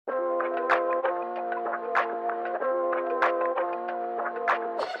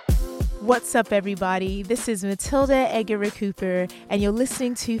What's up, everybody? This is Matilda Egera-Cooper, and you're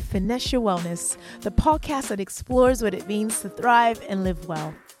listening to Finesse Your Wellness, the podcast that explores what it means to thrive and live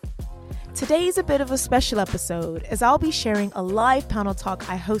well. Today is a bit of a special episode, as I'll be sharing a live panel talk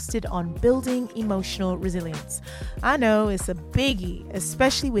I hosted on building emotional resilience. I know it's a biggie,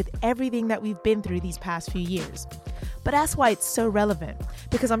 especially with everything that we've been through these past few years. But that's why it's so relevant,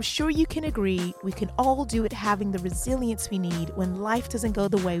 because I'm sure you can agree we can all do it having the resilience we need when life doesn't go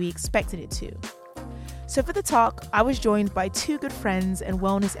the way we expected it to. So for the talk, I was joined by two good friends and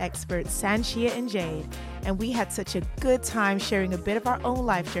wellness experts, Sanchia and Jade, and we had such a good time sharing a bit of our own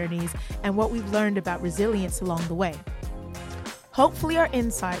life journeys and what we've learned about resilience along the way. Hopefully our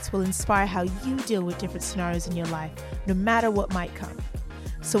insights will inspire how you deal with different scenarios in your life, no matter what might come.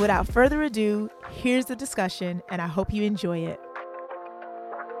 So without further ado, here's the discussion, and I hope you enjoy it.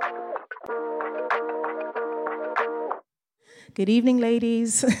 Good evening,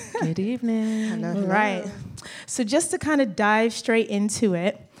 ladies. Good evening. Hello. All right. So just to kind of dive straight into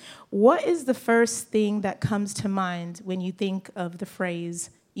it, what is the first thing that comes to mind when you think of the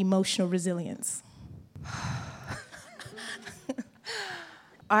phrase emotional resilience?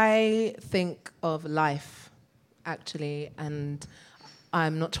 I think of life, actually, and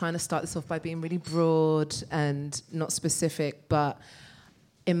I'm not trying to start this off by being really broad and not specific, but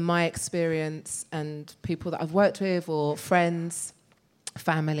in my experience and people that I've worked with or friends,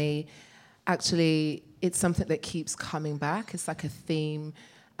 family, actually it's something that keeps coming back. It's like a theme.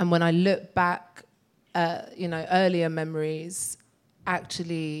 And when I look back at, earlier memories,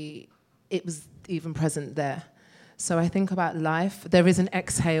 actually it was even present there. So I think about life. There is an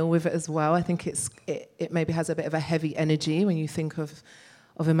exhale with it as well. I think it maybe has a bit of a heavy energy when you think of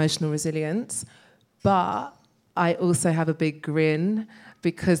emotional resilience. But I also have a big grin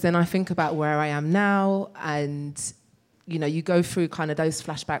because then I think about where I am now and, you go through kind of those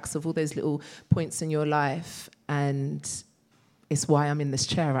flashbacks of all those little points in your life, and it's why I'm in this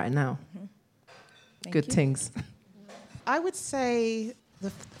chair right now. Mm-hmm. Good things. I would say the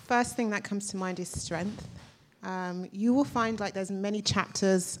first thing that comes to mind is strength. You will find like there's many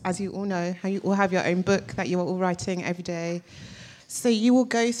chapters, as you all know, how you all have your own book that you are all writing every day. So you will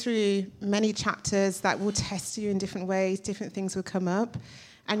go through many chapters that will test you in different ways, different things will come up,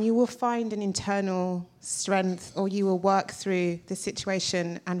 and you will find an internal strength, or you will work through the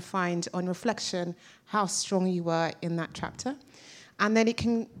situation and find on reflection how strong you were in that chapter. And then it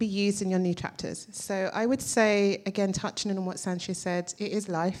can be used in your new chapters. So I would say, again, touching on what Sanchia said, it is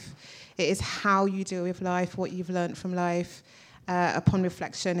life. It is how you deal with life, what you've learned from life. Upon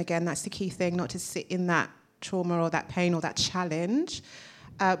reflection, again, that's the key thing, not to sit in that trauma or that pain or that challenge,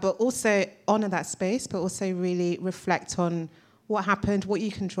 but also honor that space, but also really reflect on what happened, what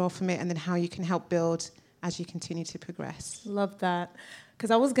you can draw from it, and then how you can help build as you continue to progress. Love that. Because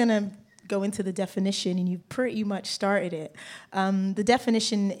I was going to go into the definition, and you pretty much started it. The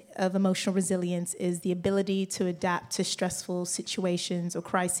definition of emotional resilience is the ability to adapt to stressful situations or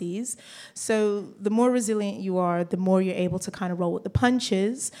crises. So the more resilient you are, the more you're able to kind of roll with the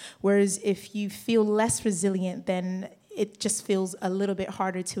punches. Whereas if you feel less resilient, then it just feels a little bit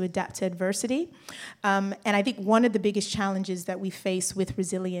harder to adapt to adversity. And I think one of the biggest challenges that we face with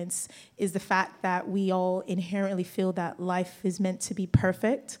resilience is the fact that we all inherently feel that life is meant to be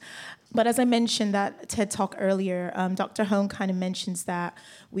perfect. But as I mentioned that TED Talk earlier, Dr. Hone kind of mentions that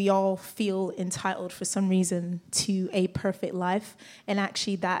we all feel entitled for some reason to a perfect life, and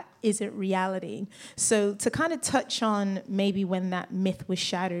actually that isn't reality. So to kind of touch on maybe when that myth was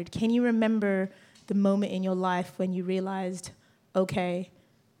shattered, can you remember the moment in your life when you realized, okay,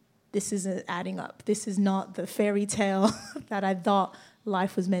 this isn't adding up. This is not the fairy tale that I thought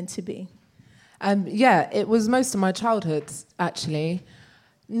life was meant to be? It was most of my childhood, actually.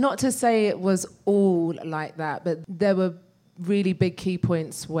 Not to say it was all like that, but there were really big key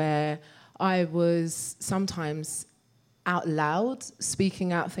points where I was sometimes out loud,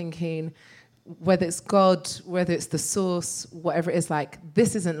 speaking out, thinking, whether it's God, whether it's the source, whatever it is, like,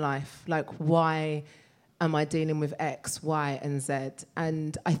 this isn't life. Like, why am I dealing with X, Y, and Z?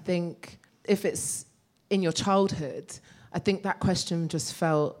 And I think if it's in your childhood, I think that question just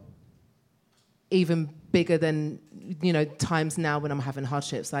felt even bigger than, times now when I'm having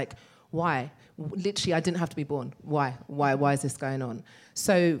hardships. Like, why? Literally, I didn't have to be born. Why? Why is this going on?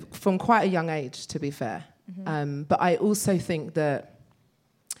 So from quite a young age, to be fair. Mm-hmm. But I also think that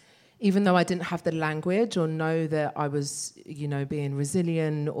even though I didn't have the language or know that I was, being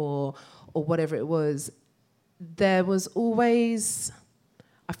resilient or whatever it was, there was always,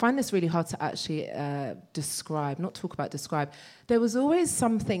 I find this really hard to actually describe. There was always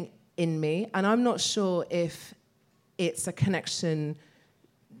something in me, and I'm not sure if it's a connection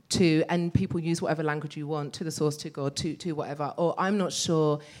and people use whatever language you want, to the source, to God, to whatever. Or I'm not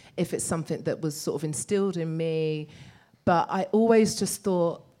sure if it's something that was sort of instilled in me, but I always just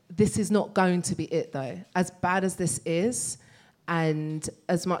thought, this is not going to be it though. As bad as this is, and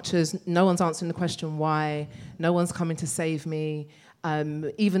as much as no one's answering the question why, no one's coming to save me,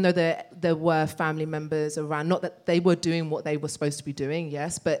 even though there were family members around, not that they were doing what they were supposed to be doing,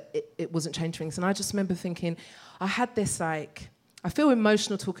 yes, but it wasn't changing things. And I just remember thinking, I had this like, I feel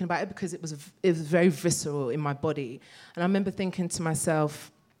emotional talking about it because it was very visceral in my body. And I remember thinking to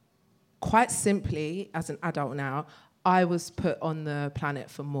myself, quite simply, as an adult now, I was put on the planet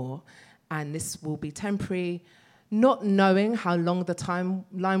for more, and this will be temporary. Not knowing how long the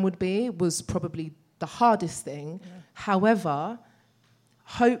timeline would be was probably the hardest thing. Yeah. However,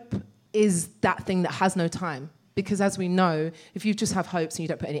 hope is that thing that has no time. Because as we know, if you just have hopes and you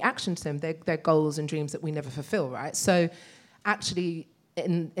don't put any action to them, they're goals and dreams that we never fulfill, right? So actually,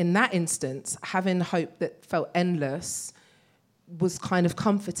 in that instance, having hope that felt endless was kind of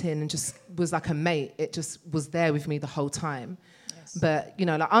comforting and just was like a mate. It just was there with me the whole time. Yes. But, you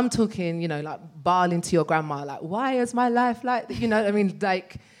know, like I'm talking, you know, like bawling to your grandma, like, why is my life like that? You know what I mean?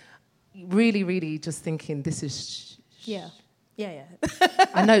 Like, really, really just thinking this is... Yeah.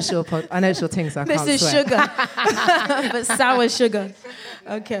 I know it's your thing, so I this can't is swear. Sugar, but sour sugar.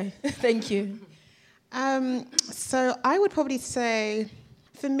 Okay, thank you. So I would probably say,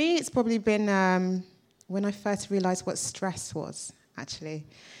 for me, it's probably been when I first realised what stress was, actually.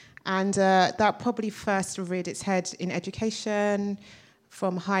 And that probably first reared its head in education,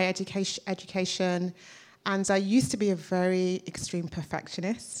 from higher education. And I used to be a very extreme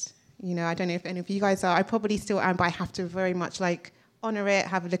perfectionist. You know, I don't know if any of you guys are. I probably still am, but I have to very much like honour it,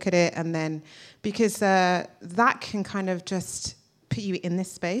 have a look at it, and then, because that can kind of just put you in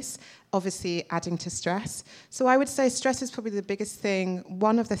this space, obviously adding to stress. So I would say stress is probably the biggest thing,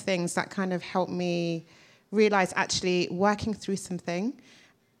 one of the things that kind of helped me realise actually working through something.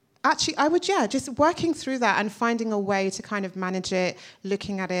 Actually, just working through that and finding a way to kind of manage it,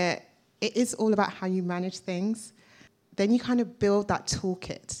 looking at it. It is all about how you manage things. Then you kind of build that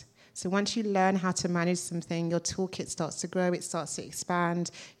toolkit. So once you learn how to manage something, your toolkit starts to grow, it starts to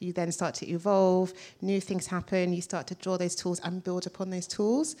expand, you then start to evolve, new things happen, you start to draw those tools and build upon those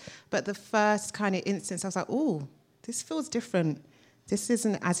tools. But the first kind of instance, I was like, oh, this feels different. This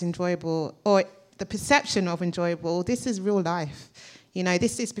isn't as enjoyable, or the perception of enjoyable, this is real life. You know,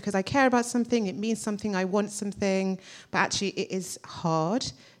 this is because I care about something, it means something, I want something, but actually it is hard.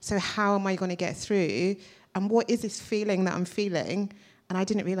 So how am I going to get through? And what is this feeling that I'm feeling? And I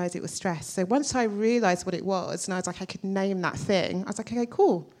didn't realise it was stress. So once I realised what it was, and I was like, I could name that thing, I was like, okay,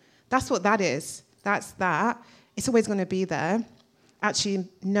 cool. That's what that is. That's that. It's always going to be there. Actually,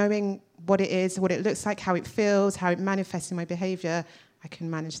 knowing what it is, what it looks like, how it feels, how it manifests in my behaviour, I can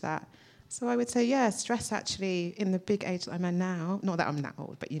manage that. So I would say, yeah, stress actually, in the big age that I'm at now, not that I'm that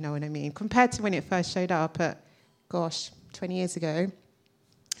old, but you know what I mean, compared to when it first showed up at, 20 years ago,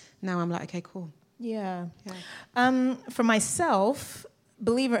 now I'm like, okay, cool. Yeah. For myself,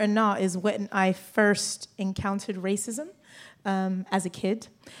 believe it or not, is when I first encountered racism as a kid.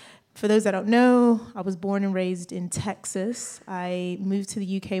 For those that don't know, I was born and raised in Texas. I moved to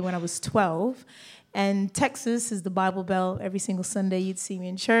the UK when I was 12. And Texas is the Bible Belt. Every single Sunday you'd see me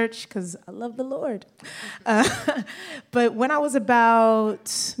in church because I love the Lord. But when I was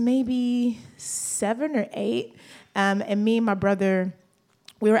about maybe 7 or 8, and me and my brother,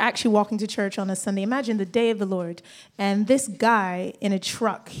 we were actually walking to church on a Sunday. Imagine the day of the Lord. And this guy in a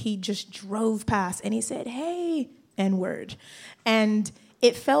truck, he just drove past and he said, hey, N-word. And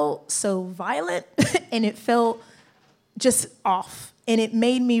it felt so violent and it felt just off. And it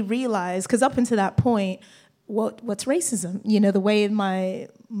made me realize, because up until that point, what's racism? You know, the way my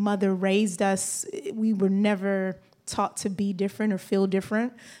mother raised us, we were never taught to be different or feel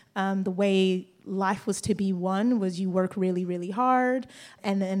different. The way life was to be won was you work really, really hard,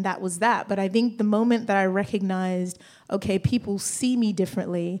 and that was that. But I think the moment that I recognized, okay, people see me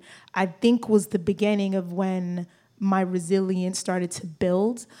differently, I think was the beginning of when my resilience started to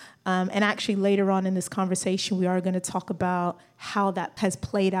build. And actually later on in this conversation, we are going to talk about how that has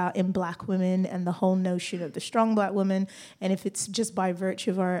played out in Black women and the whole notion of the strong Black woman, and if it's just by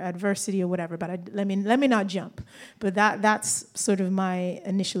virtue of our adversity or whatever. But let me not jump. But that's sort of my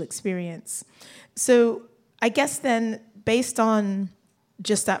initial experience. So I guess then, based on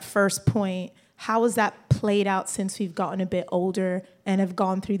just that first point, how has that played out since we've gotten a bit older and have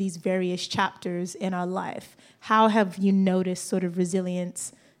gone through these various chapters in our life? How have you noticed sort of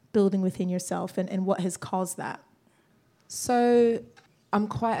resilience building within yourself, and what has caused that? So I'm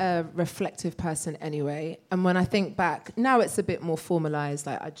quite a reflective person anyway. And when I think back, now it's a bit more formalized,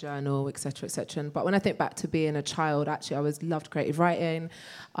 like I journal, et cetera, et cetera. But when I think back to being a child, actually, I always loved creative writing.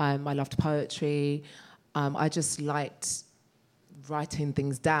 I loved poetry. I just liked writing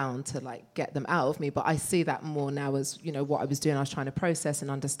things down to like get them out of me. But I see that more now as, you know, what I was doing. I was trying to process and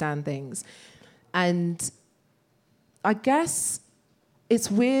understand things. And I guess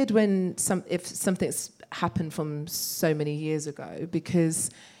it's weird when if something's happened from so many years ago, because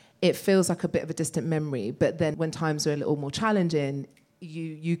it feels like a bit of a distant memory. But then when times are a little more challenging,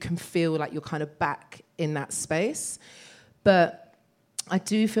 you can feel like you're kind of back in that space. But I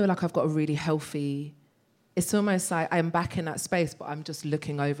do feel like I've got a really healthy, it's almost like I'm back in that space, but I'm just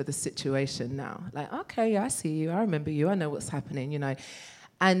looking over the situation now. Like, okay, yeah, I see you, I remember you, I know what's happening, you know.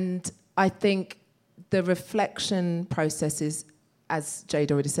 And I think the reflection process is, as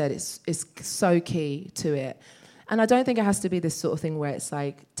Jade already said, it's so key to it. And I don't think it has to be this sort of thing where it's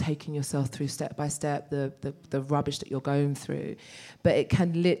like taking yourself through step by step the rubbish that you're going through. But it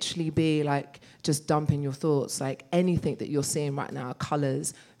can literally be like just dumping your thoughts, like anything that you're seeing right now,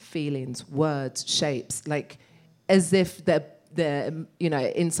 colours, feelings, words, shapes, like as if they're you know,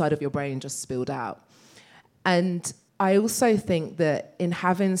 inside of your brain just spilled out. And I also think that in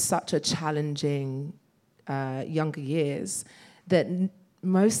having such a challenging younger years, that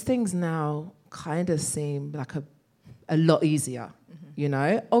most things now kind of seem like a lot easier, you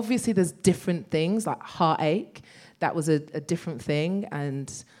know? Obviously, there's different things, like heartache. That was a different thing,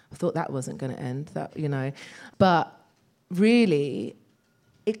 and I thought that wasn't going to end, that, you know. But really,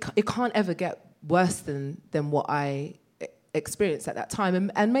 it can't ever get worse than what I experienced at that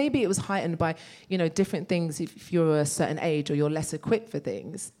time. And maybe it was heightened by, you know, different things. If you're a certain age or you're less equipped for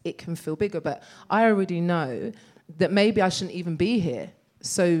things, it can feel bigger. But I already know that maybe I shouldn't even be here.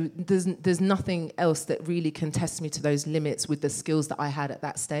 So there's nothing else that really can test me to those limits with the skills that I had at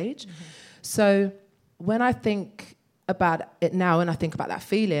that stage. Mm-hmm. So when I think about it now and I think about that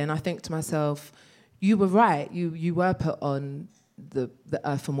feeling, I think to myself, you were right. You were put on the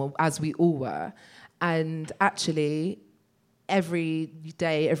earth for more, as we all were. And actually, every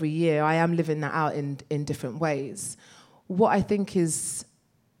day, every year, I am living that out in different ways. What I think is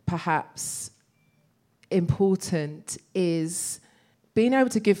perhaps important is being able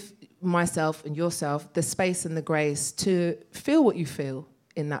to give myself and yourself the space and the grace to feel what you feel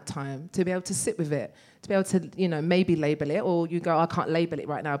in that time, to be able to sit with it, to be able to, you know, maybe label it, or you go, I can't label it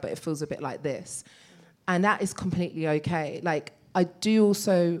right now, but it feels a bit like this. And that is completely okay. Like, I do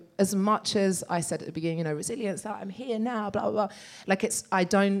also, as much as I said at the beginning, you know, resilience, that I'm here now, blah, blah, blah. Like, I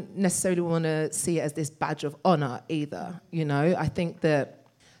don't necessarily want to see it as this badge of honor either, you know? I think that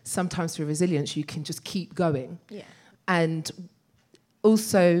sometimes through resilience, you can just keep going. Yeah. And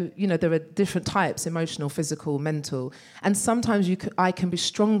also, you know, there are different types, emotional, physical, mental. And sometimes I can be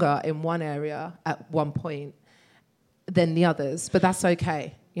stronger in one area at one point than the others, but that's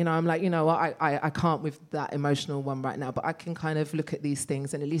okay. You know, I'm like, you know what, I can't with that emotional one right now, but I can kind of look at these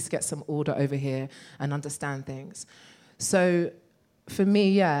things and at least get some order over here and understand things. So for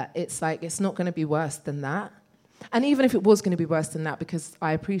me, yeah, it's like, it's not going to be worse than that. And even if it was going to be worse than that, because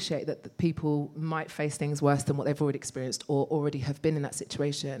I appreciate that the people might face things worse than what they've already experienced or already have been in that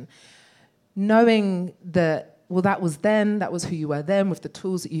situation, knowing that, well, that was then, that was who you were then, with the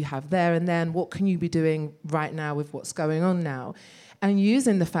tools that you have there and then, what can you be doing right now with what's going on now? And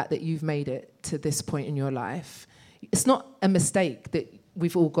using the fact that you've made it to this point in your life. It's not a mistake that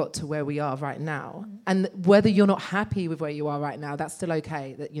we've all got to where we are right now. And whether you're not happy with where you are right now, that's still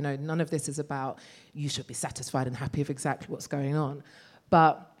okay. That, you know, none of this is about you should be satisfied and happy with exactly what's going on.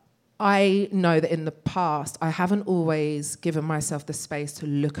 But I know that in the past, I haven't always given myself the space to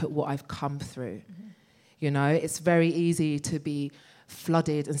look at what I've come through. Mm-hmm. You know, it's very easy to be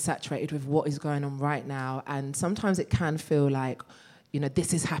flooded and saturated with what is going on right now. And sometimes it can feel like, you know,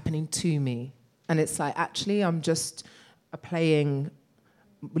 this is happening to me. And it's like, actually, I'm just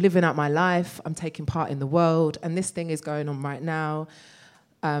living out my life. I'm taking part in the world. And this thing is going on right now.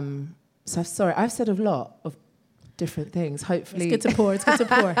 So sorry, I've said a lot of different things. Hopefully. It's good to pour.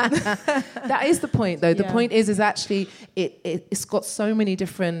 That is the point, though. The point is actually, it's got so many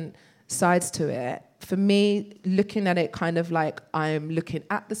different sides to it. For me, looking at it kind of like I'm looking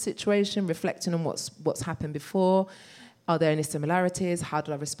at the situation, reflecting on what's happened before. Are there any similarities? How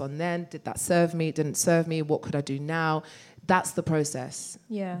did I respond then? Did that serve me? Didn't serve me? What could I do now? That's the process.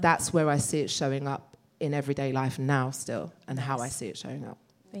 Yeah. That's where I see it showing up in everyday life now still, and how I see it showing up.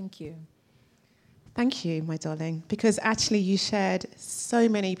 Thank you. Thank you, my darling, because actually you shared so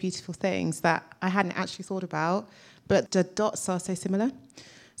many beautiful things that I hadn't actually thought about, but the dots are so similar.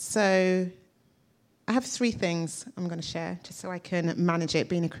 So I have 3 things I'm going to share, just so I can manage it,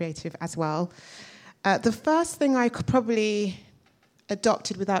 being a creative as well. The first thing I could probably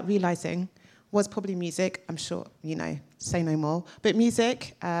adopted without realizing was probably music. I'm sure, say no more. But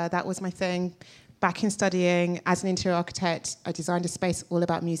music, that was my thing. Back in studying as an interior architect, I designed a space all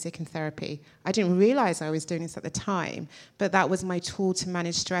about music and therapy. I didn't realize I was doing this at the time, but that was my tool to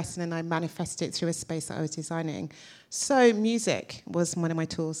manage stress, and then I manifested it through a space that I was designing. So music was one of my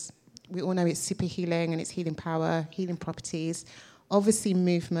tools. We all know it's super healing and its healing power, healing properties. Obviously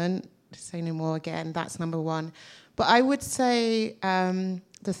movement, say no more again, that's number 1. But I would say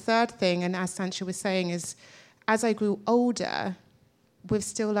the third thing, and as Sanchia was saying, is as I grew older, with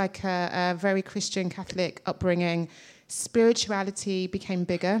still like a very Christian Catholic upbringing, spirituality became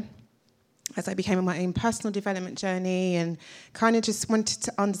bigger as I became on my own personal development journey and kind of just wanted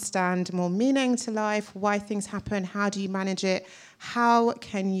to understand more meaning to life, why things happen, how do you manage it, how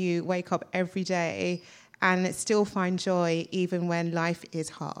can you wake up every day and still find joy even when life is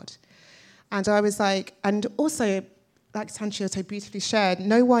hard. And I was like, and also, like Sanchia so beautifully shared,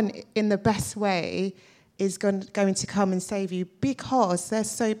 no one in the best way is going to come and save you because they're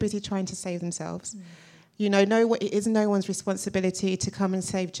so busy trying to save themselves. It is no one's responsibility to come and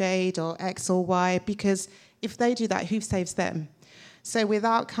save Jade or X or Y, because if they do that, who saves them? So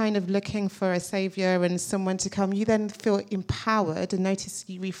without kind of looking for a savior and someone to come, you then feel empowered, and notice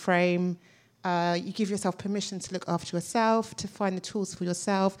you reframe. You give yourself permission to look after yourself, to find the tools for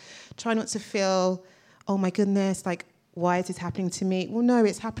yourself. Try not to feel, oh my goodness, like, why is this happening to me? Well, no,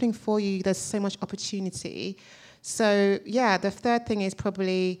 it's happening for you. There's so much opportunity. So, yeah, the third thing is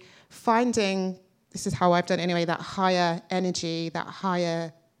probably finding, this is how I've done anyway, that higher energy, that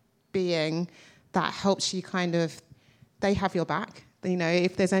higher being that helps you kind of, they have your back.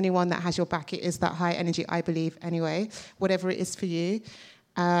 If there's anyone that has your back, it is that high energy, I believe, anyway, whatever it is for you.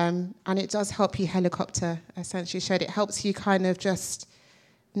 And it does help you helicopter, essentially. It helps you kind of just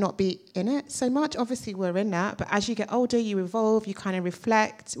not be in it so much. Obviously, we're in that, but as you get older, you evolve, you kind of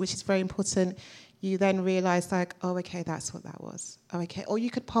reflect, which is very important. You then realize, like, oh, okay, that's what that was. Oh, okay. Or you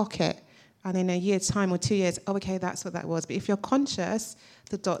could park it, and in a year's time or 2 years, oh, okay, that's what that was. But if you're conscious,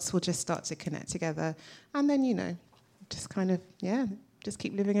 the dots will just start to connect together. And then, just kind of, just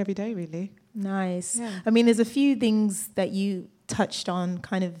keep living every day, really. Nice. Yeah. I mean, there's a few things that you touched on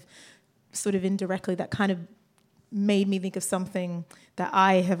kind of sort of indirectly that kind of made me think of something that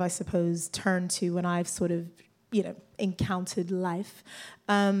I have, I suppose, turned to when I've sort of, encountered life.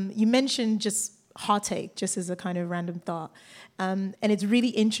 You mentioned just heartache, just as a kind of random thought. And it's really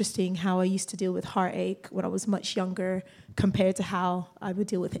interesting how I used to deal with heartache when I was much younger compared to how I would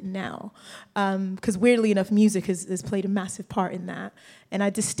deal with it now. Because weirdly enough, music has played a massive part in that. And I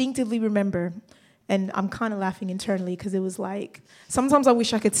distinctively remember, and I'm kind of laughing internally because it was like, sometimes I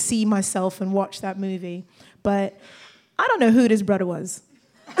wish I could see myself and watch that movie, but I don't know who this brother was.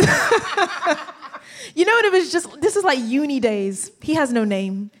 It was just, this is like uni days. He has no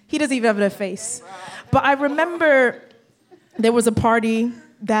name. He doesn't even have a face. But I remember there was a party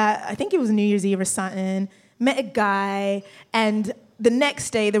that, I think it was New Year's Eve or something, met a guy, and the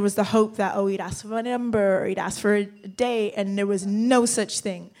next day there was the hope that, he'd ask for a number or he'd ask for a date, and there was no such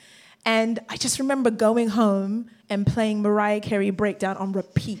thing. And I just remember going home and playing Mariah Carey Breakdown on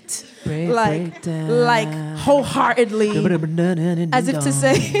repeat. Breakdown. Like wholeheartedly, as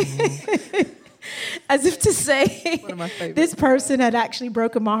if to say, one of my favorites. This person had actually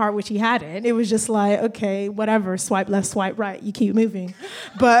broken my heart, which he hadn't. It was just like, okay, whatever, swipe left, swipe right, you keep moving.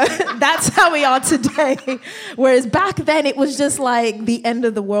 But that's how we are today. Whereas back then, it was just like the end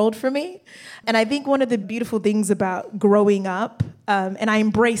of the world for me. And I think one of the beautiful things about growing up, and I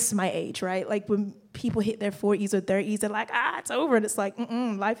embrace my age, right? Like when people hit their 40s or 30s, they're like, it's over. And it's like,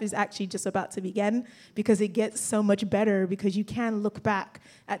 life is actually just about to begin, because it gets so much better, because you can look back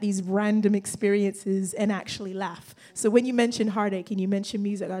at these random experiences and actually laugh. So when you mentioned heartache and you mentioned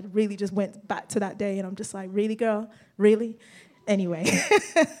music, I really just went back to that day, and I'm just like, really, girl? Really? Anyway,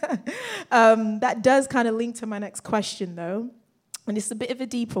 that does kind of link to my next question, though, and it's a bit of a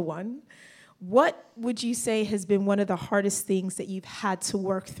deeper one. What would you say has been one of the hardest things that you've had to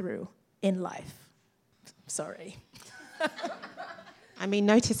work through in life? Sorry. I mean,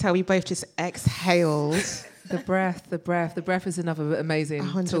 notice how we both just exhaled. The breath is another amazing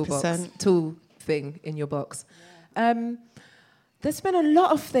 100%. tool thing in your box. There's been a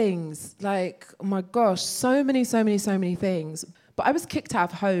lot of things, like, oh my gosh, so many things. But I was kicked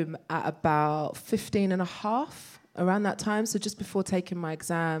out of home at about 15 and a half, around that time, so just before taking my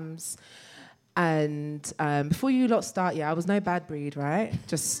exams. And before you lot start, I was no bad breed, right?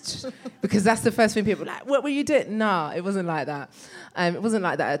 Just because that's the first thing people are like, what were you doing? No, it wasn't like that. It wasn't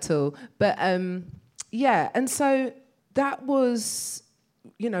like that at all. But yeah, and so that was,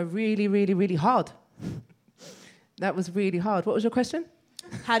 really, really, really hard. That was really hard. What was your question?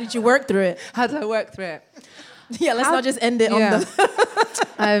 How did you work through it? How did I work through it? Yeah, let's not just end it on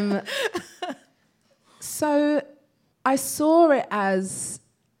the... So I saw it as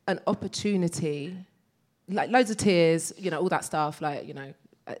an opportunity, like loads of tears, all that stuff,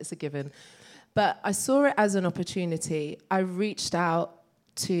 it's a given. But I saw it as an opportunity. I reached out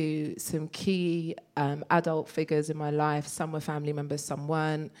to some key adult figures in my life. Some were family members, some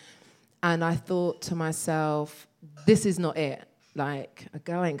weren't. And I thought to myself, this is not it. Like, a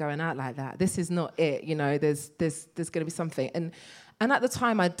girl ain't going out like that. This is not it. There's going to be something. And at the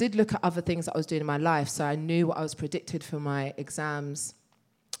time, I did look at other things that I was doing in my life. So I knew what I was predicted for my exams.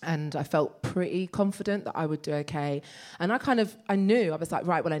 And I felt pretty confident that I would do okay. And I knew, I was like,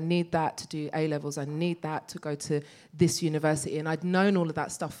 right, well, I need that to do A-levels. I need that to go to this university. And I'd known all of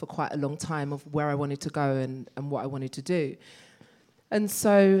that stuff for quite a long time of where I wanted to go and what I wanted to do. And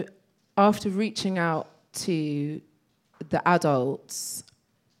so after reaching out to the adults,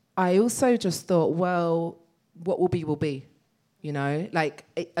 I also just thought, well, what will be,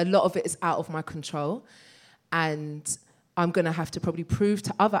 a lot of it is out of my control. And I'm going to have to probably prove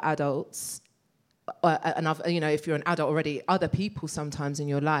to other adults, if you're an adult already, other people sometimes in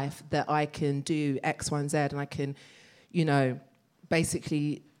your life that I can do X, Y, and Z, and I can,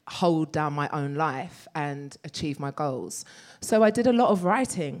 basically hold down my own life and achieve my goals. So I did a lot of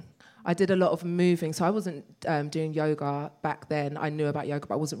writing. I did a lot of moving. So I wasn't doing yoga back then. I knew about yoga,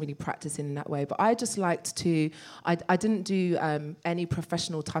 but I wasn't really practicing in that way. But I just liked to, I didn't do any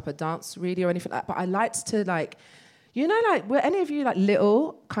professional type of dance really or anything like that, but I liked to were any of you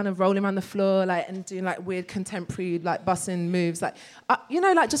little, kind of rolling around the floor, and doing weird contemporary, bussing moves,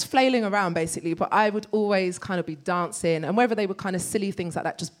 just flailing around basically. But I would always kind of be dancing, and whether they were kind of silly things like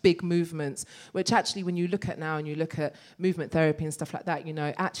that, just big movements, which actually when you look at now and you look at movement therapy and stuff like that,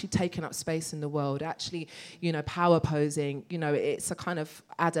 actually taking up space in the world, actually, power posing, it's a kind of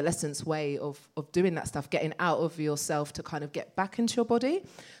adolescence way of doing that stuff, getting out of yourself to kind of get back into your body.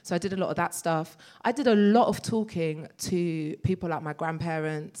 So I did a lot of that stuff. I did a lot of talking to people like my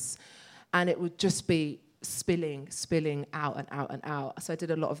grandparents, and it would just be spilling out and out and out. So I did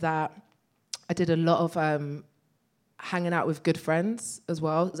a lot of that. I did a lot of hanging out with good friends as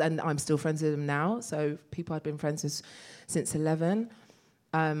well, and I'm still friends with them now. So people I've been friends with since 11.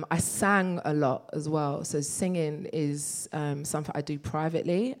 I sang a lot as well. So singing is something I do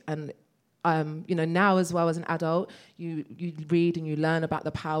privately, and now as well as an adult, you read and you learn about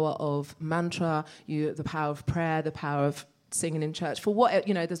the power of mantra, the power of prayer, the power of singing in church. For what,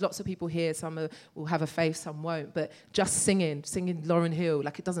 there's lots of people here, some will have a faith, some won't, but just singing Lauryn Hill,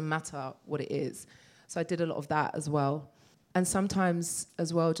 it doesn't matter what it is. So I did a lot of that as well. And sometimes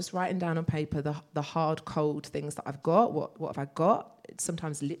as well, just writing down on paper the hard, cold things that I've got. What have I got? It's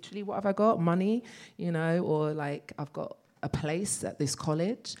sometimes literally what have I got? Money, or I've got a place at this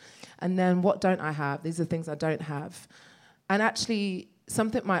college. And then what don't I have? These are things I don't have. And actually,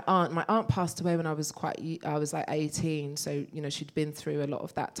 something my aunt passed away when I was 18. So, she'd been through a lot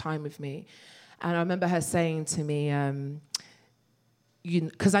of that time with me. And I remember her saying to me,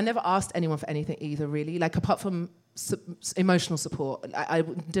 because I never asked anyone for anything either, really. Apart from emotional support, I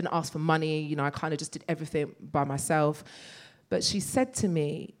didn't ask for money. I kind of just did everything by myself. But she said to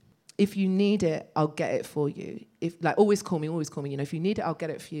me, if you need it, I'll get it for you. Always call me. If you need it, I'll get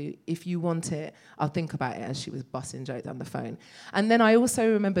it for you. If you want it, I'll think about it. And she was busting Jade down the phone. And then I also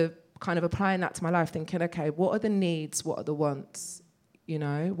remember kind of applying that to my life, thinking, okay, what are the needs? What are the wants?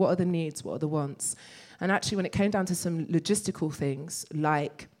 What are the needs? What are the wants? And actually, when it came down to some logistical things,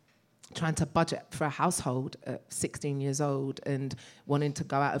 like trying to budget for a household at 16 years old and wanting to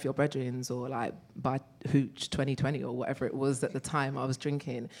go out of your bedrooms or buy Hooch 2020 or whatever it was at the time I was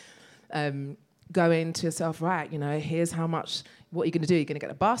drinking, going to yourself, right, here's how much, what are you going to do? You're going to get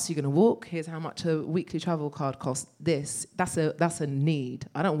a bus, you're going to walk, here's how much a weekly travel card costs. That's a need.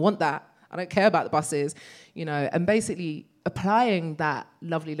 I don't want that. I don't care about the buses, and basically applying that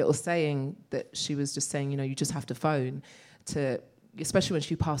lovely little saying that she was just saying, you just have to phone, to, especially when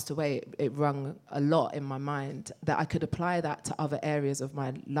she passed away, it rung a lot in my mind that I could apply that to other areas of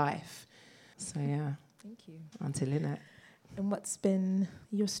my life. So yeah. Thank you. Until Lynette. And what's been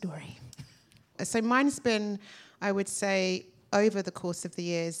your story? So mine's been, I would say, over the course of the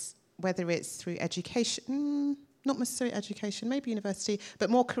years, whether it's through education, not necessarily education, maybe university, but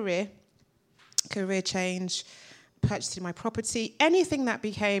more career change, purchasing my property, anything that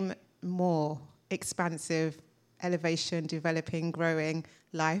became more expansive, elevation, developing, growing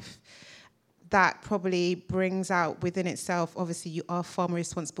life. that probably brings out within itself, obviously you are far more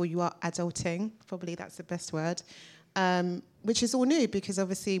responsible, you are adulting, probably that's the best word, which is all new because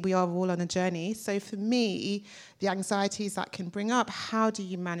obviously we are all on a journey. So for me, the anxieties that can bring up, how do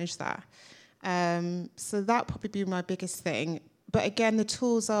you manage that? So that probably be my biggest thing. But again, the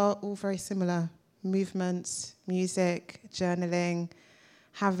tools are all very similar. Movement, music, journaling,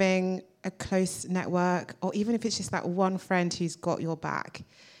 having a close network, or even if it's just that one friend who's got your back,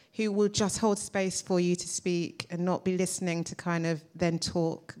 who will just hold space for you to speak and not be listening to kind of then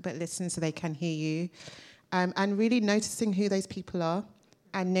talk, but listen so they can hear you. And really noticing who those people are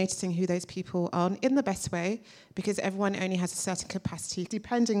and noticing who those people are in the best way, because everyone only has a certain capacity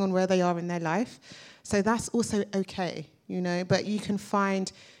depending on where they are in their life. So that's also okay, you know, but you can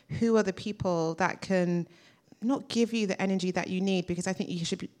find who are the people that can not give you the energy that you need, because I think you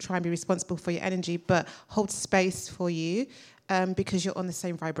should try and be responsible for your energy, but hold space for you because you're on the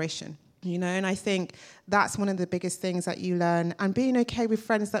same vibration, you know. And I think that's one of the biggest things that you learn, and being okay with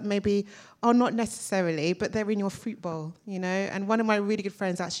friends that maybe are not necessarily, but they're in your fruit bowl, you know. And one of my really good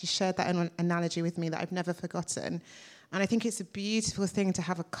friends actually shared that analogy with me that I've never forgotten. And I think it's a beautiful thing to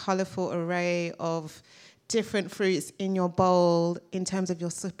have a colourful array of different fruits in your bowl in terms of your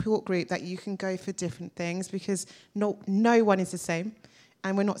support group, that you can go for different things, because no one is the same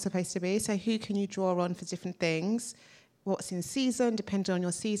and we're not supposed to be. So who can you draw on for different things? What's in season, depending on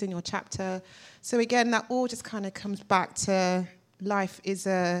your season, your chapter. So again, that all just kind of comes back to life is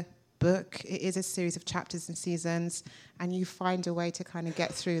a book. It is a series of chapters and seasons, and you find a way to kind of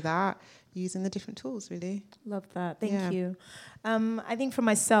get through that using the different tools, really. Love that. Thank you. I think for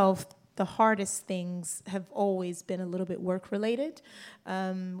myself, the hardest things have always been a little bit work-related.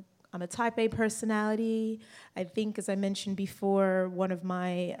 I'm a type A personality. I think, as I mentioned before, one of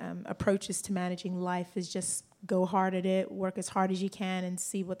my approaches to managing life is just go hard at it, work as hard as you can, and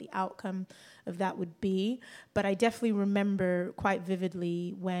see what the outcome of that would be. But I definitely remember quite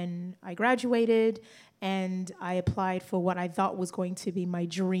vividly when I graduated and I applied for what I thought was going to be my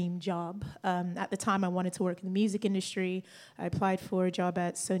dream job. At the time, I wanted to work in the music industry. I applied for a job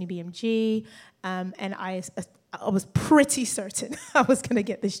at Sony BMG, and I was pretty certain I was going to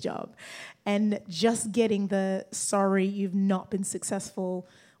get this job. And just getting the, sorry, you've not been successful,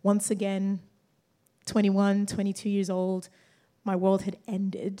 once again, 21, 22 years old, my world had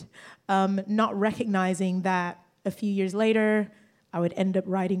ended. Not recognizing that a few years later, I would end up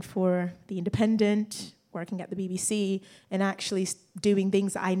writing for The Independent, working at the BBC, and actually doing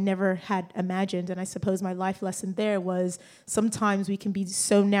things I never had imagined. And I suppose my life lesson there was sometimes we can be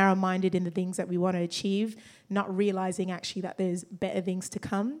so narrow-minded in the things that we want to achieve, not realizing actually that there's better things to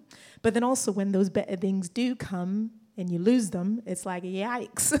come. But then also when those better things do come, and you lose them, it's like,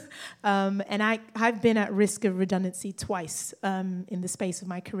 yikes. And I've been at risk of redundancy twice in the space of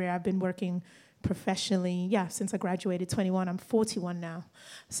my career. I've been working professionally, since I graduated 21. I'm 41 now,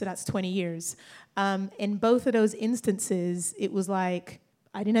 so that's 20 years. In both of those instances, it was like,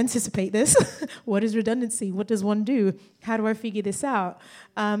 I didn't anticipate this. What is redundancy? What does one do? How do I figure this out?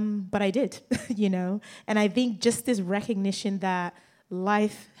 But I did, you know. And I think just this recognition that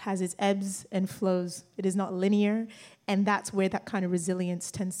life has its ebbs and flows. It is not linear, and that's where that kind of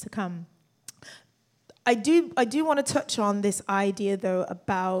resilience tends to come. I do want to touch on this idea, though,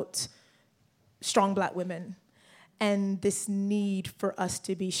 about strong Black women and this need for us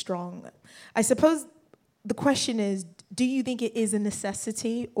to be strong. I suppose the question is, do you think it is a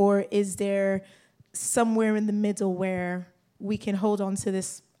necessity, or is there somewhere in the middle where we can hold on to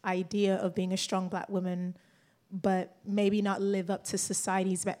this idea of being a strong Black woman but maybe not live up to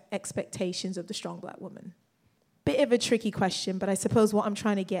society's expectations of the strong Black woman? Bit of a tricky question, but I suppose what I'm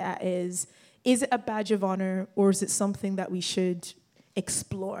trying to get at is it a badge of honor, or is it something that we should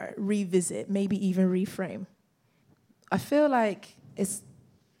explore, revisit, maybe even reframe? I feel like it's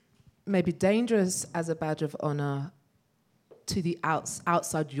maybe dangerous as a badge of honor to the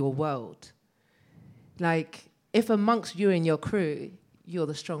outside your world. Like, if amongst you and your crew, you're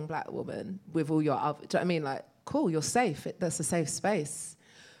the strong Black woman with all your other, do you know what I mean? Like, cool, you're safe. That's a safe space.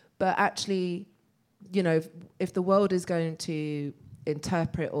 But actually, you know, if the world is going to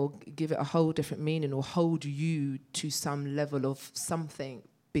interpret or give it a whole different meaning or hold you to some level of something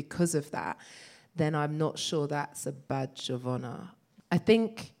because of that, then I'm not sure that's a badge of honor. I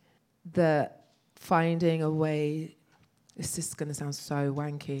think that finding a way, it's just going to sound so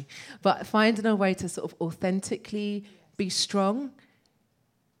wanky, but finding a way to sort of authentically be strong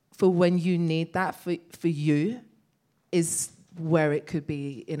for when you need that for you is where it could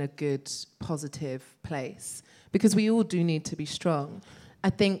be in a good, positive place. Because we all do need to be strong. I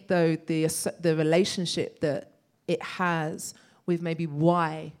think, though, the relationship that it has with maybe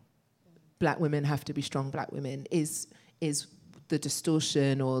why black women have to be strong black women is the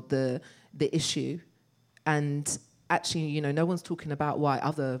distortion or the issue. And actually, you know, no one's talking about why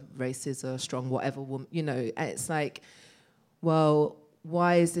other races are strong, whatever woman, you know, and it's like, well,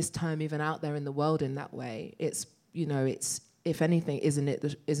 why is this term even out there in the world in that way? It's, you know, it's, if anything, isn't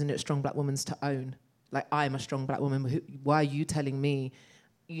it strong black women's to own? Like, I'm a strong black woman. Why are you telling me,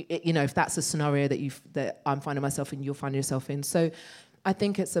 you know, if that's a scenario that I'm finding myself in, you'll find yourself in. So I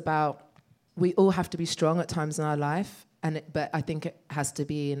think it's about, we all have to be strong at times in our life, but I think it has to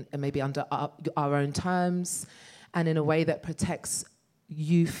be maybe under our own terms and in a way that protects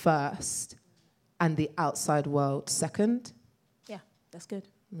you first and the outside world second. Yeah, that's good.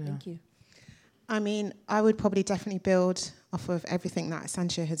 Yeah. Thank you. I mean, I would probably definitely build off of everything that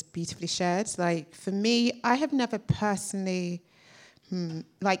Sanchia has beautifully shared. Like, for me, I have never personally,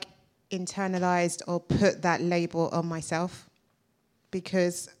 internalized or put that label on myself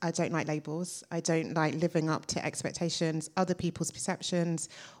because I don't like labels. I don't like living up to expectations, other people's perceptions,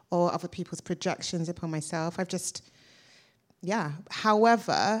 or other people's projections upon myself.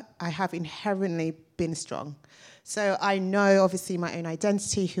 However, I have inherently been strong. So I know, obviously, my own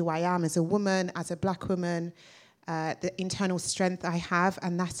identity, who I am as a woman, as a black woman, the internal strength I have,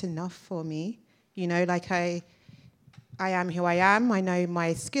 and that's enough for me. You know, like I am who I am. I know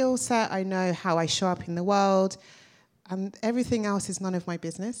my skill set. I know how I show up in the world. And everything else is none of my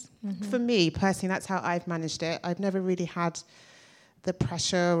business. Mm-hmm. For me, personally, that's how I've managed it. I've never really had the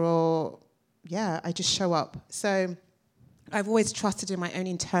pressure I just show up. So I've always trusted in my own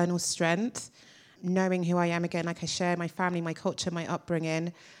internal strength, knowing who I am, again, like I share, my family, my culture, my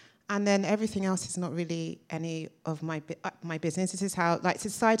upbringing, and then everything else is not really any of my business. This is how, like,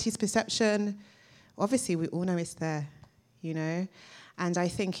 society's perception, obviously we all know it's there, you know, and I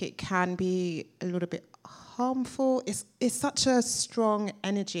think it can be a little bit harmful. It's such a strong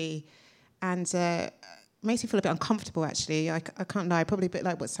energy, and makes me feel a bit uncomfortable, actually. I can't lie, probably a bit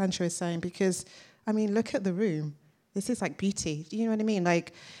like what Sanchia is saying, because, I mean, look at the room. This is like beauty. Do you know what I mean?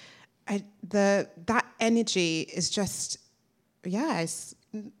 Like, that energy is just, it's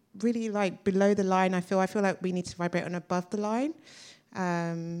really like below the line. I feel like we need to vibrate on above the line,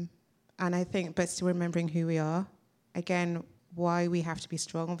 and I think, but still remembering who we are. Again, why we have to be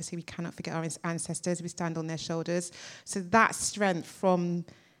strong. Obviously, we cannot forget our ancestors. We stand on their shoulders. So that strength from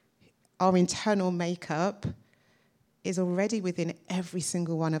our internal makeup is already within every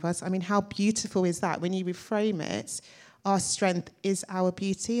single one of us. I mean, how beautiful is that? When you reframe it, our strength is our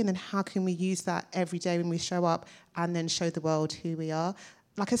beauty, and then how can we use that every day when we show up and then show the world who we are?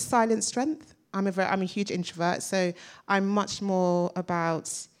 Like a silent strength. I'm a huge introvert, so I'm much more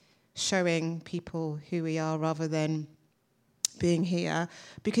about showing people who we are rather than being here,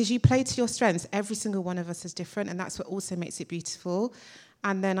 because you play to your strengths. Every single one of us is different, and that's what also makes it beautiful.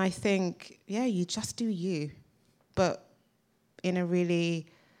 And then I think, you just do you, but in a really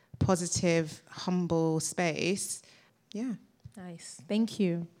positive, humble space. Yeah. Nice. Thank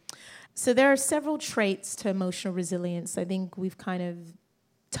you. So there are several traits to emotional resilience. I think we've kind of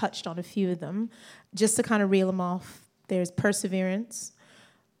touched on a few of them. Just to kind of reel them off, there's perseverance,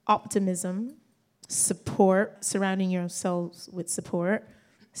 optimism, support, surrounding yourselves with support,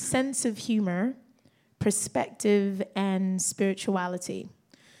 sense of humor, perspective, and spirituality.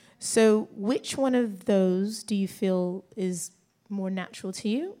 So which one of those do you feel is more natural to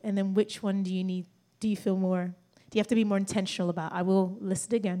you? And then which one do you have to be more intentional about? I will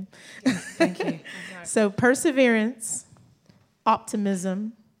list it again. Thank you. So perseverance,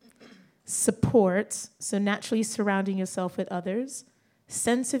 optimism, support, so naturally surrounding yourself with others,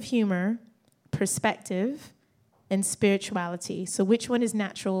 sense of humor, perspective, and spirituality. So which one is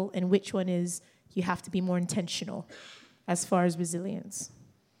natural and which one is you have to be more intentional as far as resilience?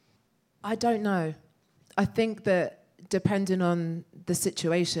 I don't know. I think that depending on the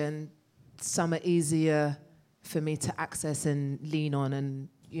situation, some are easier for me to access and lean on and,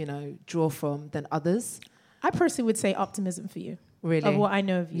 draw from than others. I personally would say optimism for you. Really? Of what I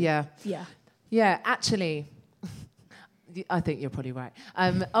know of you. Yeah. Yeah. Yeah, actually, I think you're probably right.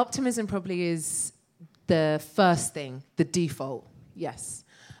 Optimism probably is the first thing, the default, yes.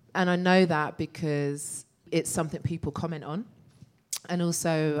 And I know that because it's something people comment on. And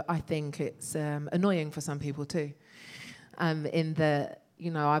also, I think it's annoying for some people too. In the,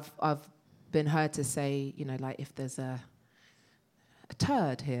 I've been heard to say, like if there's a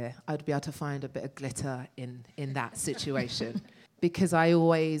turd here, I'd be able to find a bit of glitter in that situation. Because I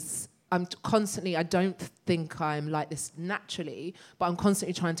don't think I'm like this naturally, but I'm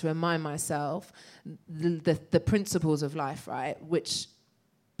constantly trying to remind myself the principles of life, right? Which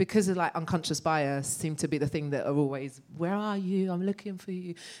because of like unconscious bias seem to be the thing that are always, where are you? I'm looking for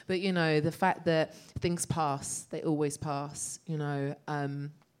you. But, you know, the fact that things pass, they always pass, you know.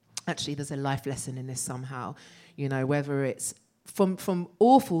 Actually, there's a life lesson in this somehow, you know, whether it's from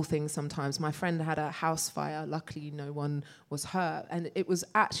awful things sometimes. My friend had a house fire. Luckily, no one was hurt. And it was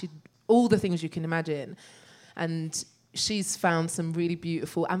actually all the things you can imagine. And she's found some really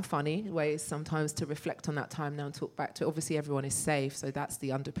beautiful and funny ways sometimes to reflect on that time now and talk back to it. Obviously, everyone is safe, so that's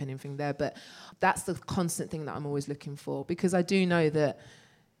the underpinning thing there. But that's the constant thing that I'm always looking for, because I do know that,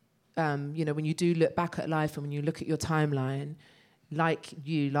 you know, when you do look back at life and when you look at your timeline, like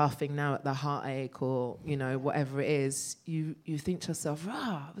you laughing now at the heartache or, you know, whatever it is, you think to yourself,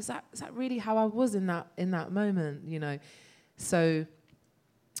 was that really how I was in that moment, you know? So,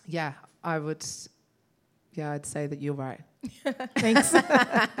 yeah, I'd say that you're right. Thanks.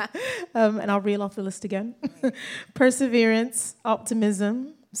 And I'll reel off the list again. Perseverance,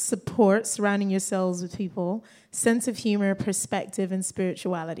 optimism, support, surrounding yourselves with people, sense of humor, perspective, and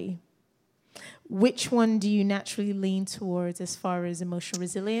spirituality. Which one do you naturally lean towards as far as emotional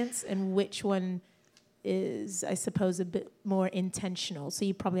resilience, and which one is, I suppose, a bit more intentional? So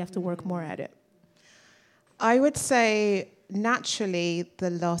you probably have to work more at it. I would say naturally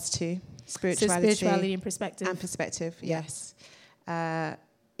the last two, spirituality. So spirituality and perspective. And perspective, yes.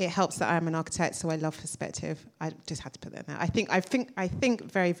 It helps that I'm an architect, so I love perspective. I just had to put that in there. I think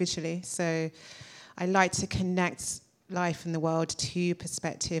very visually, so I like to connect life and the world to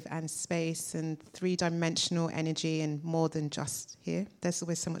perspective and space and three-dimensional energy and more than just here. There's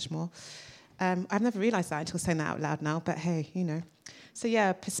always so much more. I've never realised that until saying that out loud now, but hey, you know. So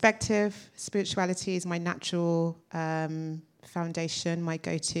yeah, perspective, spirituality is my natural foundation, my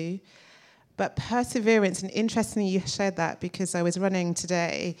go-to. But perseverance, and interestingly you shared that because I was running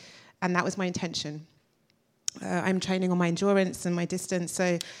today and that was my intention. I'm training on my endurance and my distance.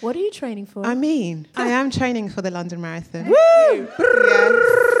 So what are you training for? I am training for the London Marathon. Woo!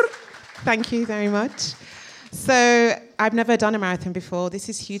 Yes. Thank you very much. So I've never done a marathon before. This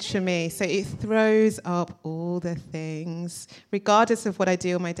is huge for me. So it throws up all the things. Regardless of what I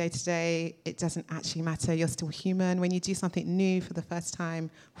do on my day-to-day, it doesn't actually matter. You're still human. When you do something new for the first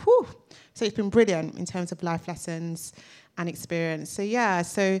time, whew. So it's been brilliant in terms of life lessons and experience. So yeah,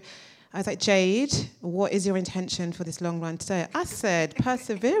 so I was like, Jade, what is your intention for this long run today? I said,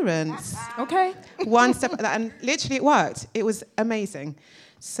 perseverance. Okay. One step, and literally it worked. It was amazing.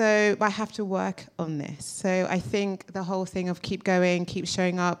 So I have to work on this. So I think the whole thing of keep going, keep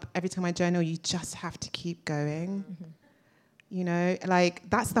showing up. Every time I journal, you just have to keep going. Mm-hmm. You know, like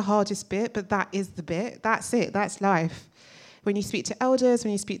that's the hardest bit, but that is the bit. That's it. That's life. When you speak to elders,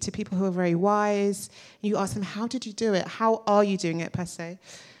 when you speak to people who are very wise, you ask them, how did you do it? How are you doing it, per se?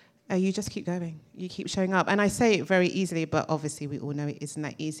 You just keep going. You keep showing up. And I say it very easily, but obviously we all know it isn't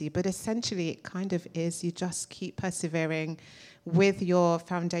that easy. But essentially it kind of is. You just keep persevering with your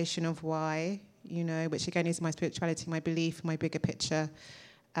foundation of why, you know, which again is my spirituality, my belief, my bigger picture.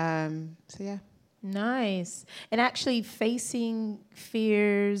 So yeah. Nice. And actually facing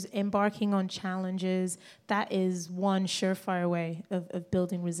fears, embarking on challenges, that is one surefire way of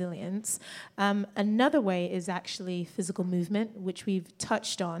building resilience. Another way is actually physical movement, which we've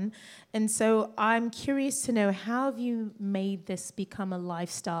touched on. And so I'm curious to know, how have you made this become a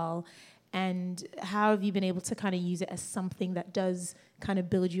lifestyle, and how have you been able to kind of use it as something that does kind of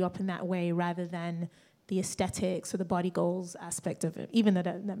build you up in that way rather than the aesthetics or the body goals aspect of it, even though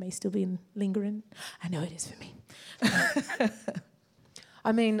that may still be lingering? I know it is for me.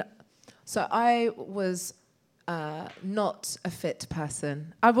 I mean, so I was not a fit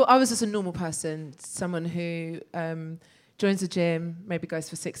person. I was just a normal person, someone who joins the gym, maybe goes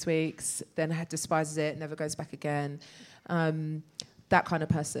for 6 weeks, then despises it, never goes back again, that kind of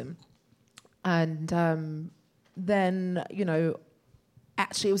person. And then, you know,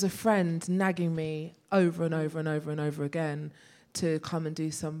 actually it was a friend nagging me over and over and over and over again to come and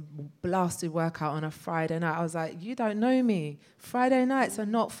do some blasted workout on a Friday night. I was like, you don't know me. Friday nights are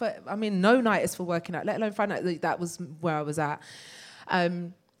not for, I mean, no night is for working out, let alone Friday night. That was where I was at.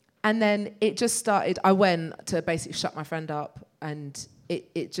 And then it just started, I went to basically shut my friend up, and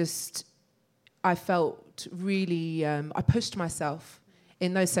it just, I felt really, I pushed myself.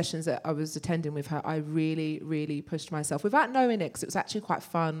 In those sessions that I was attending with her, I really, really pushed myself without knowing it, because it was actually quite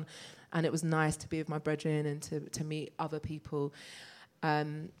fun, and it was nice to be with my brethren and to meet other people.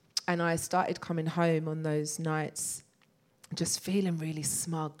 And I started coming home on those nights just feeling really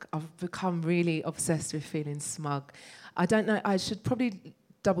smug. I've become really obsessed with feeling smug. I don't know, I should probably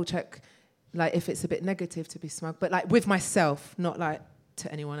double check like if it's a bit negative to be smug, but like with myself, not like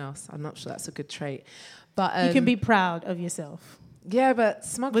to anyone else. I'm not sure that's a good trait. But you can be proud of yourself. Yeah, but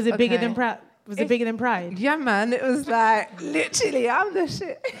smug. Was it bigger than pride? Was it bigger than pride? Yeah, man. It was like, literally, I'm the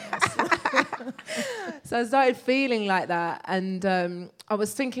shit. So I started feeling like that. And I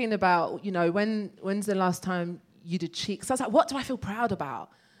was thinking about, when's the last time you did cheeks? So I was like, what do I feel proud about?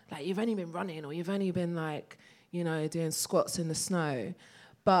 Like, you've only been running, or you've only been like, doing squats in the snow.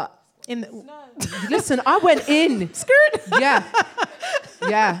 But listen, I went in. Skirt.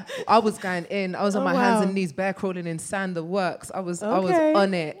 Yeah, I was going in. I was on my hands and knees, bare crawling in sand, the works. I was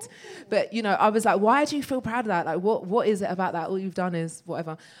on it. But, I was like, why do you feel proud of that? Like, what is it about that? All you've done is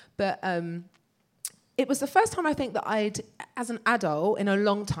whatever. But it was the first time I think that I'd, as an adult in a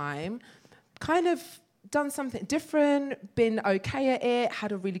long time, kind of done something different, been okay at it,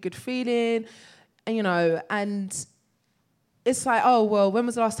 had a really good feeling, and it's like, oh, well, when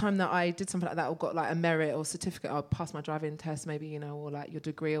was the last time that I did something like that or got like a merit or certificate or passed my driving test maybe, or like your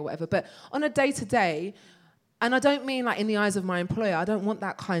degree or whatever. But on a day-to-day, and I don't mean like in the eyes of my employer, I don't want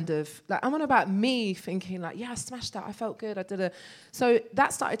that kind of, like I'm on about me thinking like, yeah, I smashed that, I felt good, I did it. So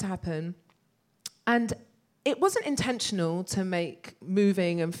that started to happen. And it wasn't intentional to make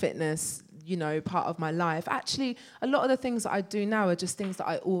moving and fitness, part of my life. Actually, a lot of the things that I do now are just things that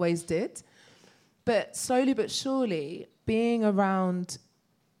I always did. But slowly but surely, being around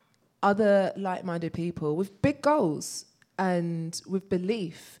other like-minded people with big goals and with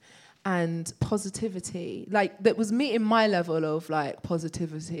belief and positivity, like that was meeting my level of like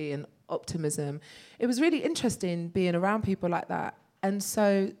positivity and optimism. It was really interesting being around people like that. And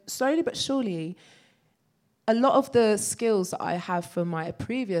so slowly but surely, a lot of the skills that I have from my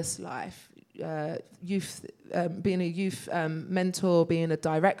previous life, youth, being a youth mentor, being a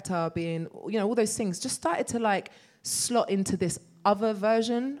director, being, all those things just started to like slot into this other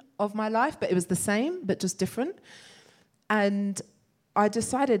version of my life, but it was the same, but just different. And I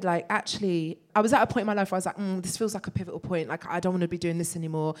decided like, actually, I was at a point in my life where I was like, this feels like a pivotal point. Like, I don't want to be doing this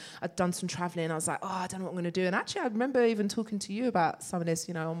anymore. I'd done some traveling. I was like, I don't know what I'm going to do. And actually, I remember even talking to you about some of this,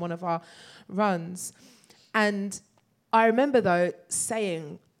 on one of our runs. And I remember though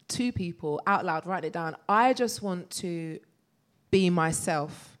saying to people out loud, write it down, I just want to be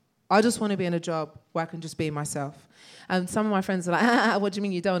myself. I just want to be in a job where I can just be myself. And some of my friends are like, what do you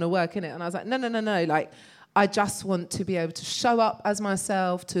mean you don't want to work in it? And I was like, no. Like, I just want to be able to show up as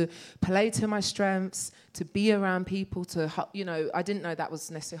myself, to play to my strengths, to be around people, I didn't know that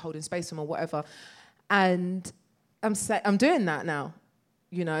was necessarily holding space for them or whatever. And I'm doing that now.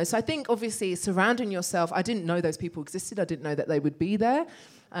 So I think obviously surrounding yourself, I didn't know those people existed. I didn't know that they would be there.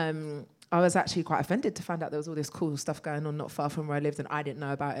 I was actually quite offended to find out there was all this cool stuff going on not far from where I lived and I didn't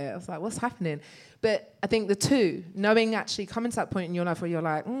know about it. I was like, what's happening? But I think the two, knowing actually coming to that point in your life where you're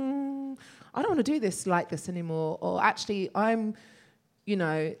like, I don't want to do this like this anymore. Or actually I'm,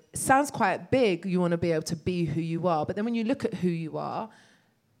 it sounds quite big. You want to be able to be who you are. But then when you look at who you are,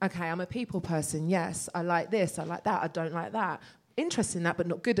 okay, I'm a people person. Yes, I like this, I like that, I don't like that. Interested in that, but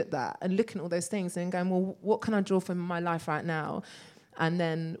not good at that. And looking at all those things and going, well, what can I draw from my life right now? And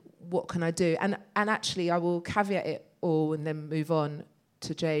then what can I do? And actually, I will caveat it all and then move on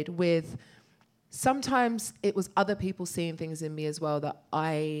to Jade with sometimes it was other people seeing things in me as well that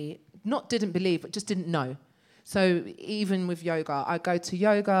I not didn't believe, but just didn't know. So even with yoga, I go to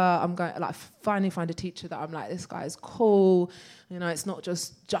yoga, I'm going like finally find a teacher that I'm like, this guy is cool. It's not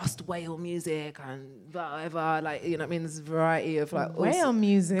just whale music and whatever. Like, there's a variety of like whale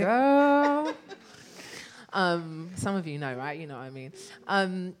music. Girl. Some of you know, right? You know what I mean.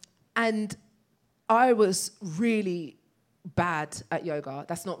 And I was really bad at yoga.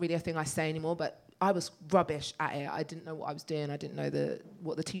 That's not really a thing I say anymore, but I was rubbish at it. I didn't know what I was doing. I didn't know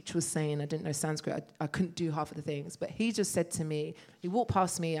what the teacher was saying. I didn't know Sanskrit. I couldn't do half of the things. But he just said to me, he walked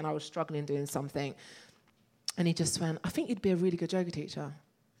past me and I was struggling doing something. And he just went, I think you'd be a really good yoga teacher.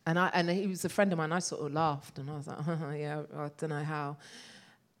 And he was a friend of mine. I sort of laughed and I was like, yeah, I don't know how.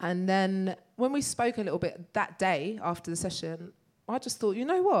 And then when we spoke a little bit that day after the session, I just thought, you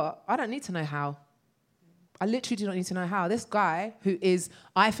know what? I don't need to know how. I literally do not need to know how. This guy, who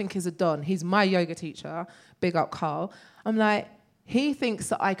I think is a don, he's my yoga teacher, big up Carl. I'm like, he thinks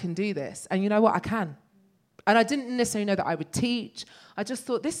that I can do this. And you know what? I can. And I didn't necessarily know that I would teach. I just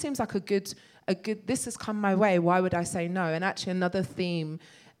thought, this seems like a good, this has come my way. Why would I say no? And actually another theme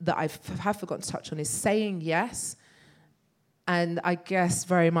that I have forgotten to touch on is saying yes. And I guess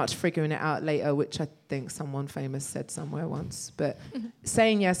very much figuring it out later, which I think someone famous said somewhere once. But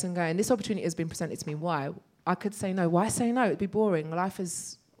saying yes and going, this opportunity has been presented to me. Why? I could say no. Why say no? It'd be boring. Life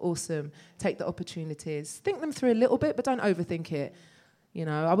is awesome. Take the opportunities. Think them through a little bit, but don't overthink it. You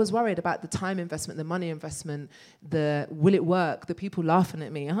know, I was worried about the time investment, the money investment, the will it work, the people laughing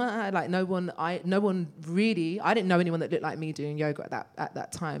at me. Like no one really. I didn't know anyone that looked like me doing yoga at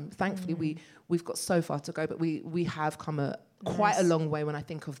that time. Thankfully, we've got so far to go, but we have come quite a long way when I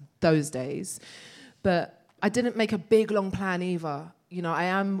think of those days. But I didn't make a big long plan either. You know, I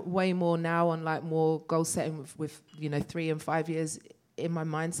am way more now on like more goal setting with 3 and 5 years in my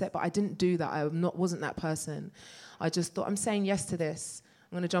mindset, but I didn't do that. Wasn't that person. I just thought, I'm saying yes to this.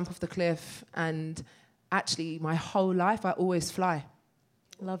 I'm going to jump off the cliff. And actually, my whole life, I always fly.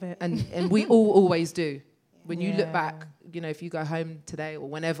 Love it. And we all always do. When you look back, if you go home today or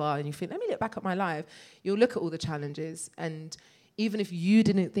whenever and you think, let me look back at my life, you'll look at all the challenges. And even if you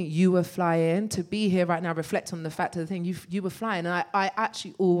didn't think you were flying, to be here right now, reflect on the fact of the thing, you were flying. And I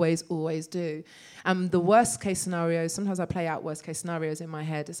actually always do. The worst case scenarios, sometimes I play out worst case scenarios in my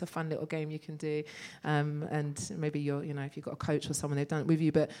head. It's a fun little game you can do. And maybe if you've got a coach or someone, they've done it with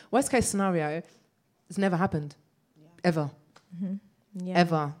you. But worst case scenario, it's never happened. Ever. Mm-hmm. Yeah.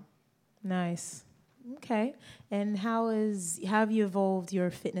 Ever. Nice. Okay. And how have you evolved your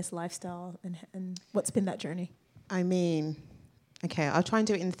fitness lifestyle and what's been that journey? I mean, okay, I'll try and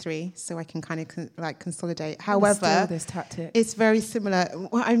do it in 3 so I can kind of consolidate. However, this tactic. It's very similar.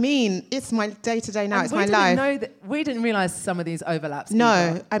 Well, I mean, it's my day-to-day now. It's my life. We didn't realise some of these overlaps. No,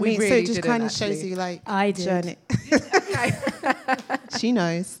 either. I mean, so it just kind of shows you I did. journey. She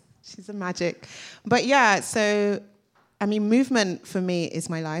knows. She's a magic. But yeah, so, I mean, movement for me is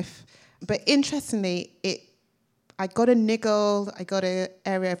my life. But interestingly, I got an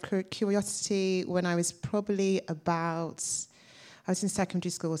area of curiosity when I was probably I was in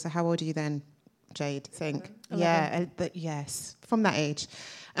secondary school, so how old are you then, Jade? Think. 11. Yeah, yes, from that age.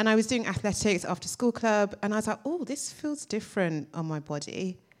 And I was doing athletics after school club, and I was like, oh, this feels different on my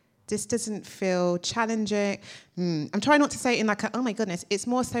body. This doesn't feel challenging. I'm trying not to say it in oh my goodness. It's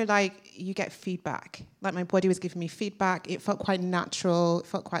more so like you get feedback. Like my body was giving me feedback. It felt quite natural. It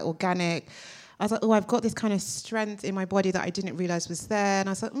felt quite organic. I was like, oh, I've got this kind of strength in my body that I didn't realize was there. And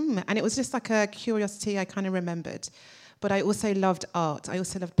I was like, And it was just like a curiosity I kind of remembered. But I also loved art. I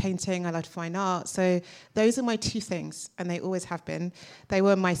also loved painting. I loved fine art. So those are my 2 things, and they always have been. They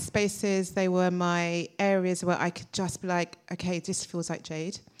were my spaces. They were my areas where I could just be like, okay, this feels like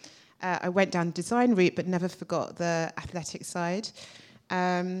Jade. I went down the design route, but never forgot the athletic side.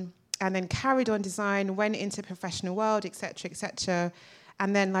 And then carried on design, went into professional world, et cetera,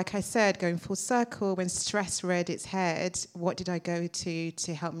 And then, like I said, going full circle, when stress reared its head, what did I go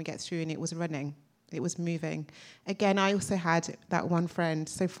to help me get through? And it was running. It was moving. Again, I also had that one friend.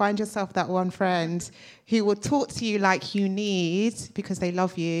 So find yourself that one friend who will talk to you like you need because they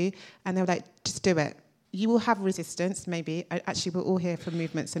love you. And they're like, just do it. You will have resistance, maybe. Actually, we're all here for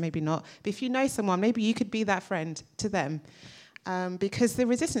movement, so maybe not. But if you know someone, maybe you could be that friend to them. Because the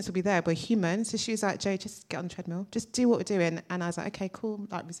resistance will be there. We're human. So she was like, Jay, just get on the treadmill. Just do what we're doing. And I was like, okay, cool,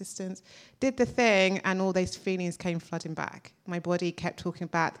 like resistance. Did the thing, and all those feelings came flooding back. My body kept talking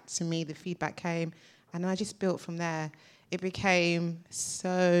back to me. The feedback came. And I just built from there. It became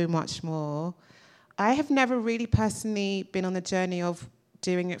so much more. I have never really personally been on the journey of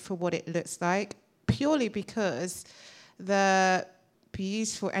doing it for what it looks like, purely because the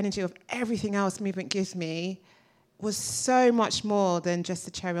beautiful energy of everything else movement gives me was so much more than just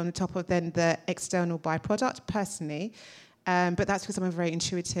the cherry on the top of then the external byproduct, personally. But that's because I'm a very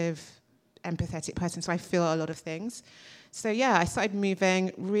intuitive, empathetic person, so I feel a lot of things. So yeah, I started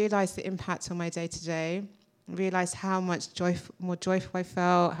moving, realised the impact on my day-to-day, realised how much more joyful I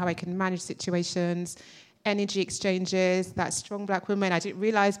felt, how I can manage situations, energy exchanges, that strong black woman I didn't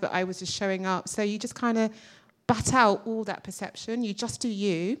realise, but I was just showing up. So you just kind of bat out all that perception. You just do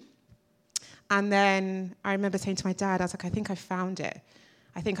you. And then I remember saying to my dad, I was like, I think I found it.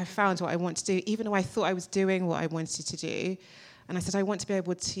 I think I found what I want to do, even though I thought I was doing what I wanted to do. And I said, I want to be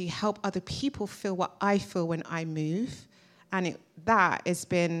able to help other people feel what I feel when I move. And that has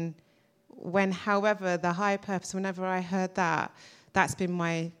been however, the higher purpose, whenever I heard that, that's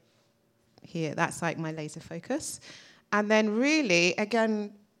been that's like my laser focus. And then really,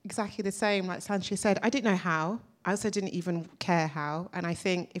 again, exactly the same, like Sanchia said, I didn't know how. I also didn't even care how. And I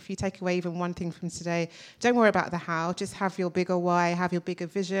think if you take away even one thing from today, don't worry about the how. Just have your bigger why, have your bigger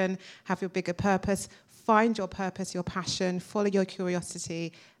vision, have your bigger purpose. Find your purpose, your passion, follow your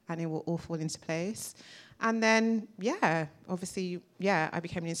curiosity, and it will all fall into place. And then, obviously, I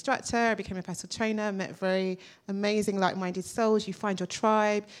became an instructor, I became a personal trainer, met very amazing, like-minded souls. You find your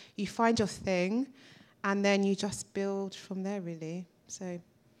tribe, you find your thing, and then you just build from there, really. So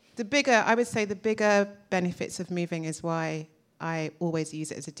I would say the bigger benefits of moving is why I always use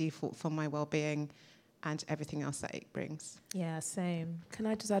it as a default for my well-being and everything else that it brings. Yeah, same. Can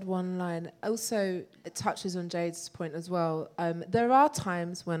I just add one line? Also, it touches on Jade's point as well. There are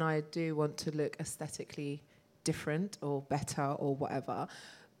times when I do want to look aesthetically different or better or whatever,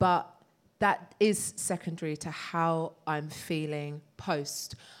 but that is secondary to how I'm feeling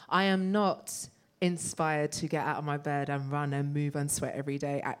post. I am not inspired to get out of my bed and run and move and sweat every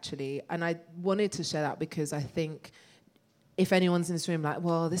day, actually. And I wanted to share that because I think if anyone's in this room like,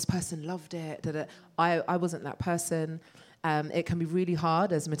 well, this person loved it, I wasn't that person. It can be really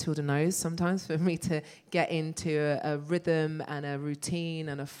hard, as Matilda knows, sometimes for me to get into a rhythm and a routine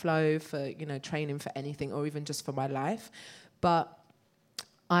and a flow for, training for anything or even just for my life. But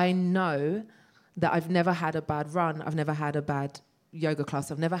I know that I've never had a bad run. I've never had a bad yoga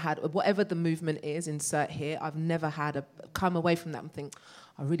class. I've never had, whatever the movement is, insert here, I've never had come away from that and think,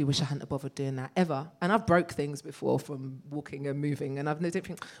 I really wish I hadn't bothered doing that, ever. And I've broke things before from walking and moving, and I've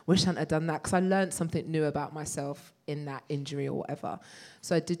think, wish I hadn't done that, because I learned something new about myself in that injury or whatever.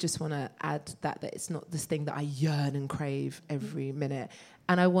 So I did just want to add that it's not this thing that I yearn and crave every minute.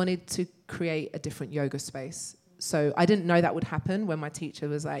 And I wanted to create a different yoga space. So I didn't know that would happen when my teacher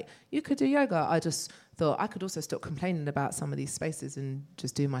was like, you could do yoga. I just thought I could also stop complaining about some of these spaces and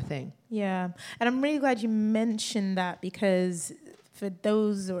just do my thing. Yeah. And I'm really glad you mentioned that, because for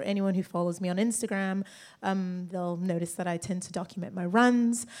those or anyone who follows me on Instagram, they'll notice that I tend to document my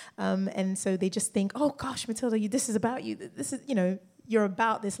runs. And so they just think, oh, gosh, Matilda, this is about you. This is, you're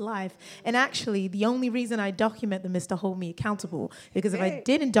about this life. And actually, the only reason I document them is to hold me accountable. Because if I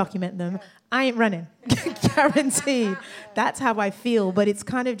didn't document them, I ain't running. Guaranteed. That's how I feel. But it's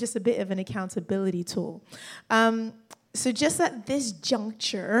kind of just a bit of an accountability tool. So just at this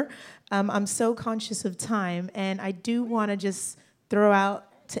juncture, I'm so conscious of time. And I do want to just throw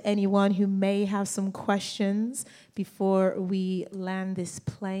out to anyone who may have some questions before we land this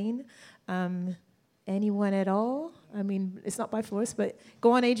plane. Anyone at all? I mean, it's not by force, but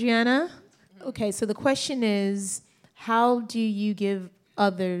go on, Adriana. Okay, so the question is, how do you give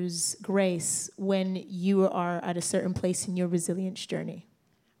others grace when you are at a certain place in your resilience journey?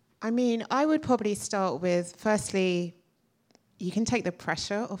 I mean, I would probably start with, firstly, you can take the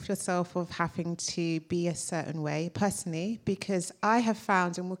pressure off yourself of having to be a certain way, personally, because I have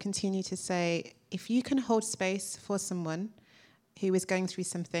found and will continue to say, if you can hold space for someone who is going through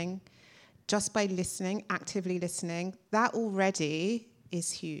something, just by listening, actively listening, that already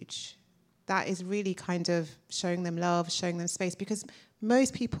is huge. That is really kind of showing them love, showing them space, because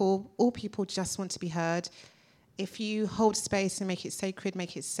most people, all people just want to be heard. If you hold space and make it sacred,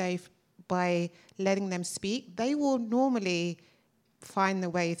 make it safe by letting them speak, they will normally find the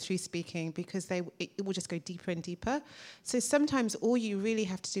way through speaking, because it will just go deeper and deeper. So sometimes all you really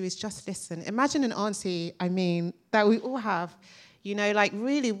have to do is just listen. Imagine an auntie, that we all have.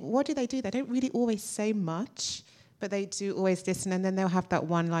 Really, what do? They don't really always say much, but they do always listen, and then they'll have that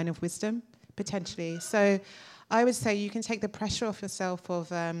one line of wisdom, potentially. So I would say you can take the pressure off yourself of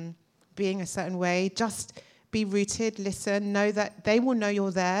being a certain way. Just be rooted, listen, know that they will know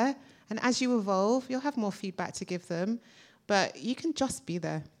you're there, and as you evolve, you'll have more feedback to give them, but you can just be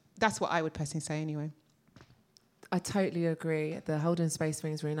there. That's what I would personally say anyway. I totally agree. The holding space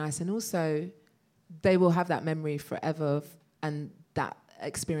thing is really nice, and also they will have that memory forever and that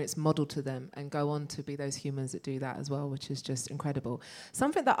experience modeled to them and go on to be those humans that do that as well, which is just incredible.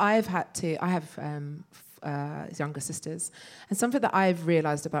 Something that I have younger sisters, and something that I've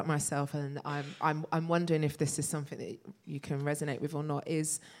realized about myself, and I'm wondering if this is something that you can resonate with or not,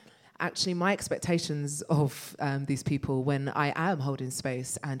 is actually my expectations of these people when I am holding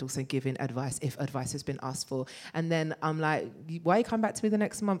space and also giving advice, if advice has been asked for. And then I'm like, why you come back to me the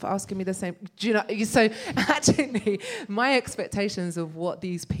next month asking me the same? Do you know? So actually, my expectations of what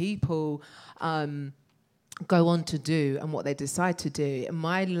these people go on to do and what they decide to do,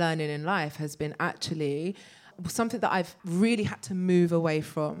 my learning in life has been actually something that I've really had to move away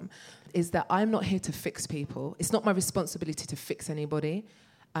from, is that I'm not here to fix people. It's not my responsibility to fix anybody.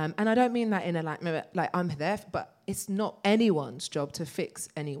 And I don't mean that in a like I'm there, but it's not anyone's job to fix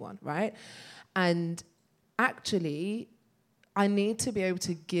anyone, right? And actually, I need to be able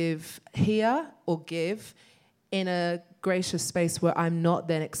to give in a gracious space where I'm not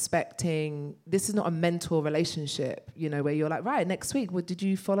then expecting, this is not a mentor relationship, where you're like, right, next week, did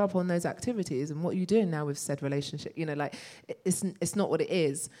you follow up on those activities? And what are you doing now with said relationship? It's not what it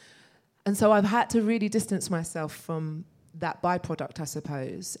is. And so I've had to really distance myself from that byproduct, I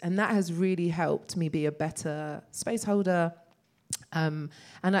suppose. And that has really helped me be a better space holder And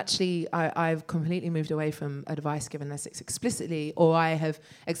actually, I've completely moved away from advice given unless it's explicitly, or I have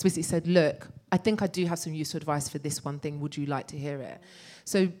explicitly said, look, I think I do have some useful advice for this one thing. Would you like to hear it?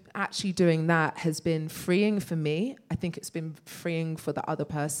 So actually doing that has been freeing for me. I think it's been freeing for the other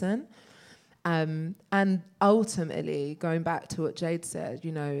person. And ultimately, going back to what Jade said,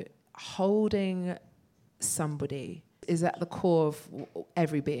 you know, holding somebody is at the core of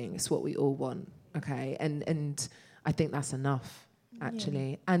every being. It's what we all want, okay? And I think that's enough,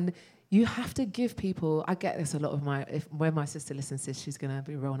 actually. Yeah. And you have to give people, I get this a lot of when my sister listens to this, she's going to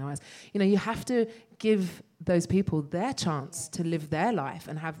be rolling her eyes. You know, you have to give those people their chance to live their life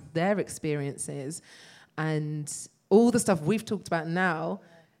and have their experiences. And all the stuff we've talked about now,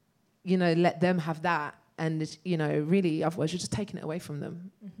 you know, let them have that. And, you know, really, otherwise you're just taking it away from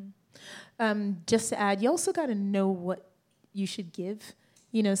them. Mm-hmm. Just to add, you also got to know what you should give.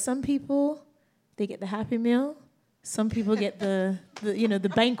 You know, some people, they get the Happy Meal. Some people get the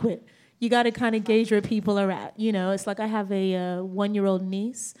banquet. You got to kind of gauge where people are at. You know, it's like I have a 1-year-old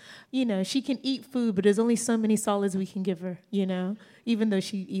niece. You know, she can eat food, but there's only so many solids we can give her, you know, even though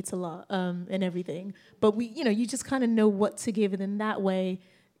she eats a lot and everything. But you just kind of know what to give. And in that way,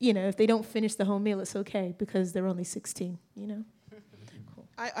 you know, if they don't finish the whole meal, it's okay because they're only 16, you know. Cool.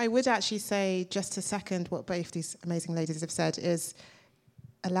 I would actually say, just to second what both these amazing ladies have said, is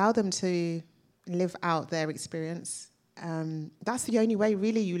allow them to live out their experience. That's the only way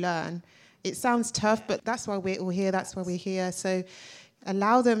really you learn. It sounds tough, but that's why we're all here. That's why we're here. So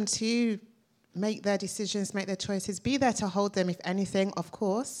allow them to make their decisions, make their choices. Be there to hold them, if anything, of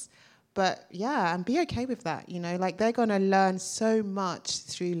course. But yeah, and be okay with that. You know, like they're going to learn so much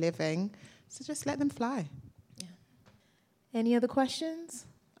through living. So just let them fly. Yeah. Any other questions?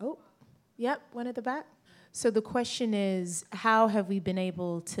 Oh, yep, one at the back. So the question is, how have we been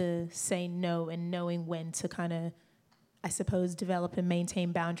able to say no and knowing when to kind of, I suppose, develop and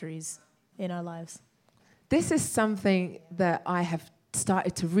maintain boundaries in our lives? This is something that I have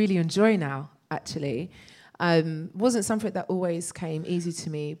started to really enjoy now, actually. Wasn't something that always came easy to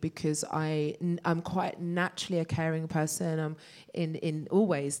me because I'm quite naturally a caring person. I'm in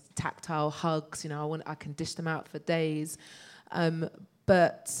always tactile hugs, you know, I can dish them out for days.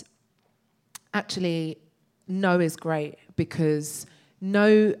 But actually, no is great because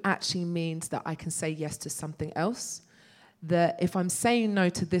no actually means that I can say yes to something else. That if I'm saying no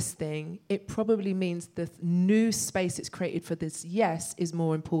to this thing, it probably means the new space it's created for this yes is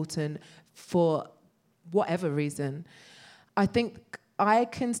more important for whatever reason. I think I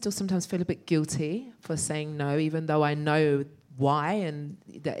can still sometimes feel a bit guilty for saying no, even though I know why and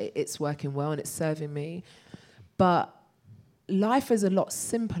that it's working well and it's serving me. But life is a lot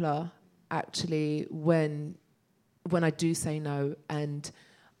simpler, actually, when I do say no. And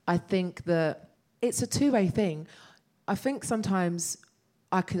I think that it's a two-way thing. I think sometimes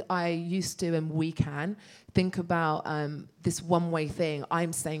I used to, and we can, think about this one-way thing.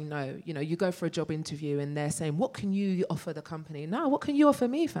 I'm saying no. You know, you go for a job interview and they're saying, what can you offer the company? No, what can you offer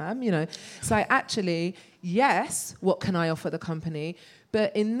me, fam? You know, it's like, actually, yes, what can I offer the company?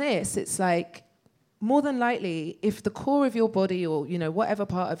 But in this, it's like, more than likely, if the core of your body or, you know, whatever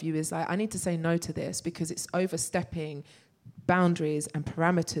part of you is like, I need to say no to this because it's overstepping boundaries and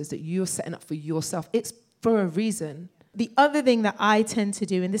parameters that you're setting up for yourself, it's for a reason. The other thing that I tend to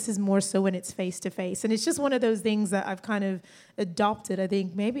do, and this is more so when it's face-to-face, and it's just one of those things that I've kind of adopted, I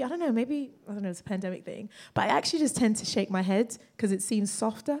think, maybe, I don't know, it's a pandemic thing, but I actually just tend to shake my head because it seems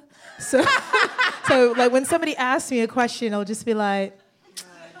softer. So, like, when somebody asks me a question, I'll just be like...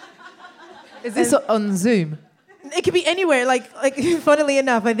 Is this on Zoom? It could be anywhere. Like funnily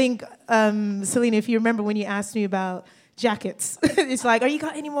enough, I think, Selena, if you remember when you asked me about jackets, it's like, you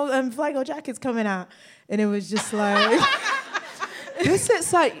got any more Flygo jackets coming out? And it was just like...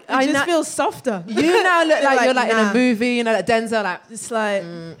 It's like... It just feels softer. You now look like you're like in a movie, you know, like Denzel, like... It's like...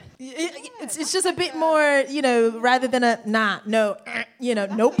 It's just a bit more, you know, rather than a no, you know,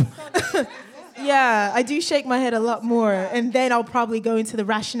 nope. Yeah, I do shake my head a lot more, and then I'll probably go into the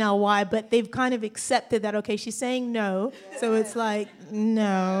rationale why, but they've kind of accepted that, okay, she's saying no, so it's like,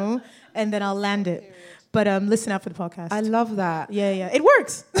 no, and then I'll land it. But listen out for the podcast. I love that. Yeah, it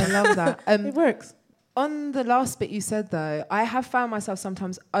works. I love that. It works. On the last bit you said, though, I have found myself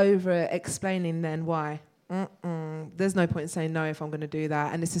sometimes over-explaining then why. There's no point in saying no if I'm going to do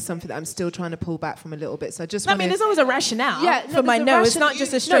that. And this is something that I'm still trying to pull back from a little bit. So I just there's always a rationale for my no. It's not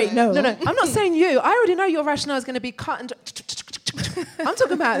just a straight no. No. I'm not saying you. I already know your rationale is going to be cut and... I'm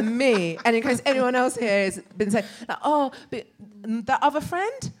talking about me. And in case anyone else here has been saying, like, but that other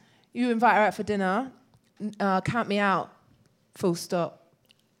friend, you invite her out for dinner, count me out, full stop.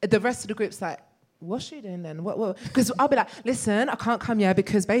 The rest of the group's like, what's she doing then? What? Because I'll be like, listen, I can't come here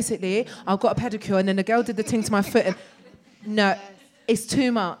because basically I've got a pedicure and then the girl did the thing to my foot. And no, it's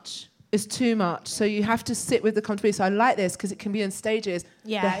too much. It's too much. So you have to sit with the comfortability. So I like this because it can be in stages.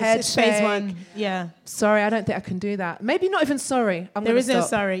 Yeah, the head it's phase one. Yeah. Sorry, I don't think I can do that. Maybe not even sorry. There is no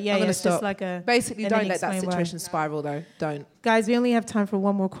sorry. Yeah, I'm it's stop. just like a... Basically, don't let that situation spiral, though. Don't. Guys, we only have time for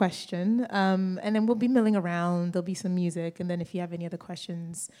one more question. And then we'll be milling around. There'll be some music. And then if you have any other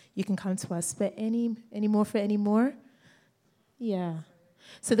questions, you can come to us. But any more? Yeah.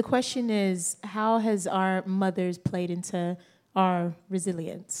 So the question is, how has our mothers played into our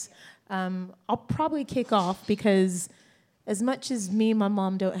resilience? I'll probably kick off because as much as me and my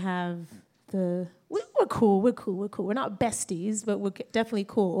mom don't have we're cool. We're not besties, but we're definitely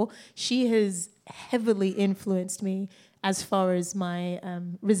cool. She has heavily influenced me as far as my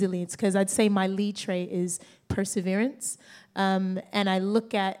resilience, because I'd say my lead trait is perseverance. And I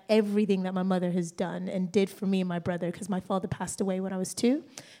look at everything that my mother has done and did for me and my brother, because my father passed away when I was 2,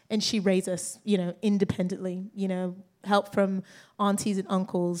 and she raised us, independently, help from aunties and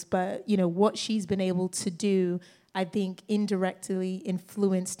uncles. But, what she's been able to do, I think indirectly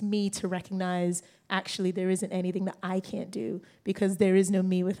influenced me to recognize actually there isn't anything that I can't do, because there is no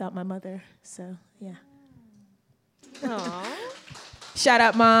me without my mother. So, yeah. Aww. Shout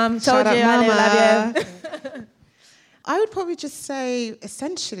out, Mom. Shout Told you out, Mama. I love you. I would probably just say,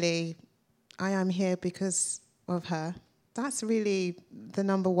 essentially, I am here because of her. That's really the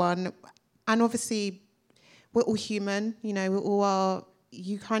number one. And obviously, we're all human. We all are.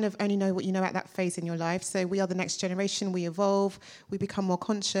 You kind of only know what you know at that phase in your life. So we are the next generation. We evolve. We become more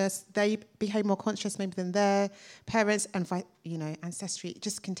conscious. They behave more conscious maybe than their parents. And, ancestry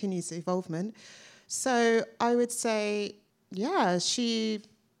just continues the evolvement. So I would say, yeah, she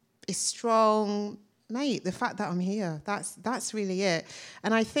is strong. Mate, the fact that I'm here, that's really it.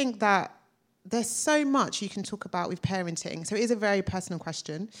 And I think that there's so much you can talk about with parenting. So it is a very personal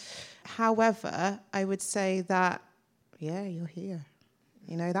question. However, I would say that, yeah, you're here.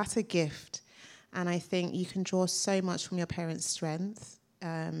 That's a gift. And I think you can draw so much from your parents' strength,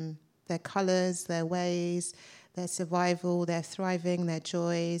 their colours, their ways, their survival, their thriving, their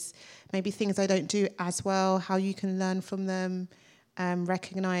joys, maybe things they don't do as well, how you can learn from them,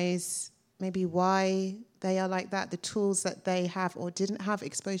 recognise maybe why they are like that, the tools that they have or didn't have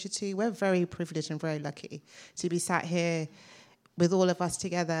exposure to. We're very privileged and very lucky to be sat here with all of us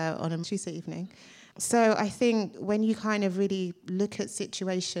together on a Tuesday evening. So I think when you kind of really look at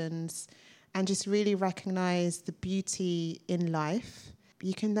situations and just really recognise the beauty in life,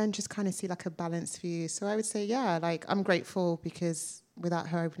 you can then just kind of see like a balanced view. So I would say, yeah, like I'm grateful because without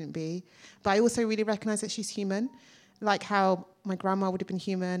her I wouldn't be. But I also really recognise that she's human, like how my grandma would have been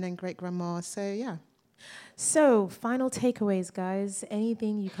human and great-grandma. So, yeah. So, final takeaways, guys.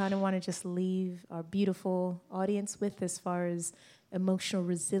 Anything you kind of want to just leave our beautiful audience with as far as emotional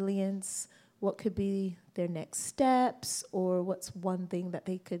resilience? What could be their next steps, or what's one thing that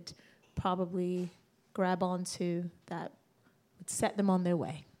they could probably grab onto that would set them on their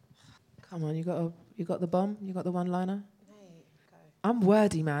way? Come on, you got the bomb? You got the one-liner? I'm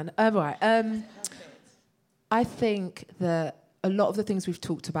wordy, man. Right. I think that a lot of the things we've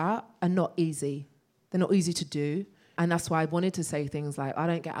talked about are not easy. They're not easy to do. And that's why I wanted to say things like, I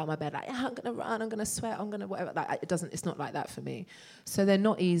don't get out of my bed like, I'm going to run, I'm going to sweat, I'm going to whatever. Like, it's not like that for me. So they're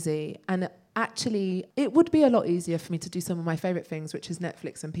not easy. And actually, it would be a lot easier for me to do some of my favorite things, which is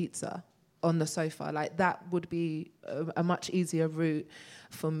Netflix and pizza on the sofa. Like, that would be a much easier route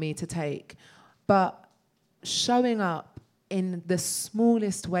for me to take. But showing up in the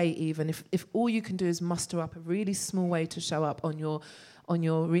smallest way, even if all you can do is muster up a really small way to show up on your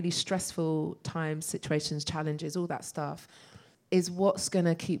really stressful times, situations, challenges, all that stuff, is what's going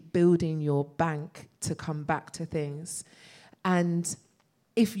to keep building your bank to come back to things. And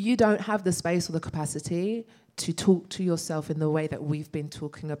if you don't have the space or the capacity to talk to yourself in the way that we've been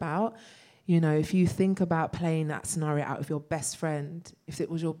talking about, if you think about playing that scenario out with your best friend, if it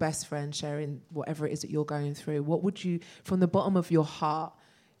was your best friend sharing whatever it is that you're going through, what would you, from the bottom of your heart,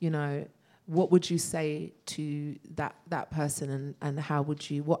 what would you say to that person, and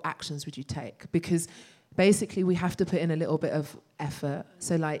what actions would you take? Because basically we have to put in a little bit of effort.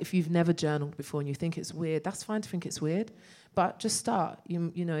 So like if you've never journaled before and you think it's weird, that's fine to think it's weird, but just start. You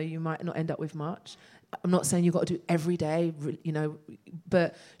might not end up with much. I'm not saying you've got to do every day,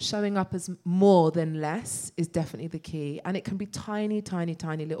 but showing up as more than less is definitely the key. And it can be tiny, tiny,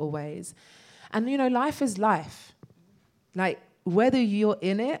 tiny little ways. And, life is life. Like, whether you're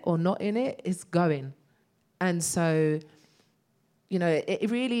in it or not in it, it's going. And so You know, it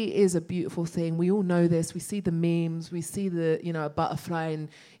really is a beautiful thing. We all know this. We see the memes. We see a butterfly. And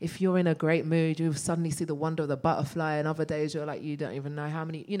if you're in a great mood, you'll suddenly see the wonder of the butterfly. And other days you're like, you don't even know how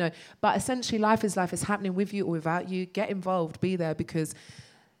many, But essentially life is life. It's happening with you or without you. Get involved. Be there, because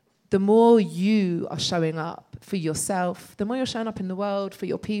the more you are showing up for yourself, the more you're showing up in the world, for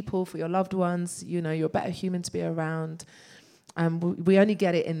your people, for your loved ones, you're a better human to be around. And we only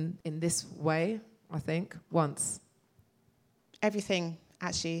get it in this way, I think, once. Everything,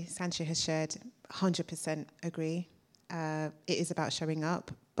 actually, Sanchia has shared, 100% agree. It is about showing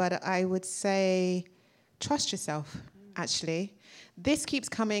up. But I would say trust yourself, actually. This keeps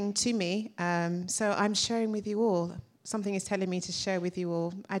coming to me, so I'm sharing with you all. Something is telling me to share with you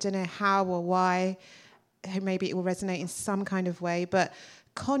all. I don't know how or why. Maybe it will resonate in some kind of way, but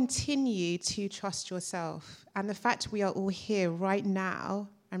continue to trust yourself. And the fact we are all here right now,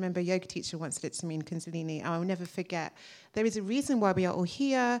 I remember a yoga teacher once said it to me in Kundalini, I will never forget. There is a reason why we are all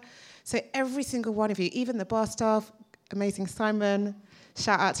here. So every single one of you, even the bar staff, amazing Simon,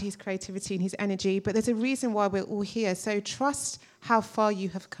 shout out to his creativity and his energy, but there's a reason why we're all here. So trust how far you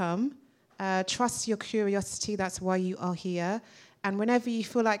have come. Trust your curiosity, that's why you are here. And whenever you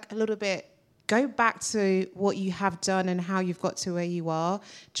feel like a little bit, go back to what you have done and how you've got to where you are.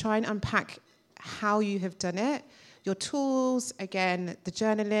 Try and unpack how you have done it. Your tools, again, the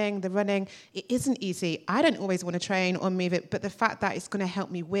journaling, the running, it isn't easy. I don't always want to train or move it, but the fact that it's going to help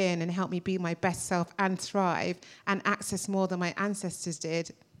me win and help me be my best self and thrive and access more than my ancestors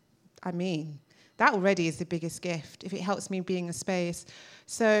did, I mean, that already is the biggest gift, if it helps me be in a space.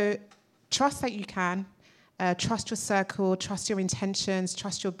 So trust that you can. Trust your circle, trust your intentions,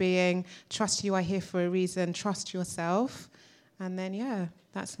 trust your being, trust you are here for a reason, trust yourself. And then,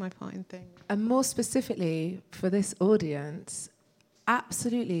 that's my parting thing. And more specifically for this audience,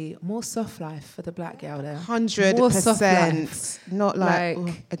 absolutely more soft life for the black girl there. 100%. Not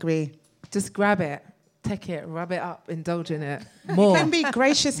agree. Just grab it, take it, rub it up, indulge in it. More. You can be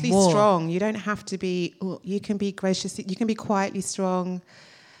graciously strong. You don't have to be, you can be graciously, you can be quietly strong.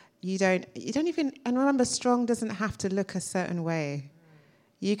 You don't even, and remember, strong doesn't have to look a certain way.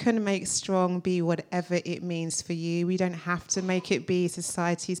 You can make strong be whatever it means for you. We don't have to make it be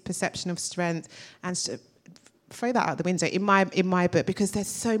society's perception of strength and throw that out the window in my book, because there's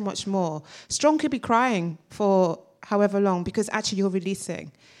so much more. Strong could be crying for however long because actually you're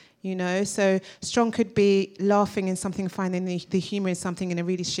releasing, So strong could be laughing in something, finding the humor in something in a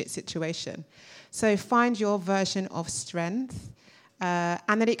really shit situation. So find your version of strength.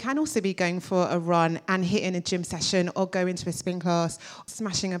 And then it can also be going for a run and hitting a gym session or go into a spin class,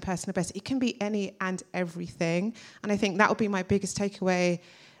 smashing a personal best. It can be any and everything. And I think that would be my biggest takeaway.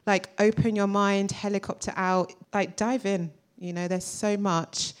 Open your mind, helicopter out, dive in. There's so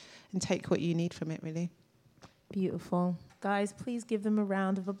much, and take what you need from it, really. Beautiful. Guys, please give them a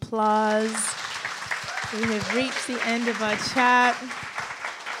round of applause. We have reached the end of our chat.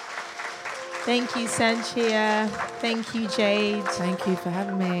 Thank you, Sanchia. Thank you, Jade. Thank you for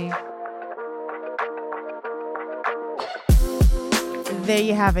having me. There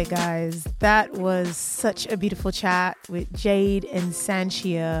you have it, guys. That was such a beautiful chat with Jade and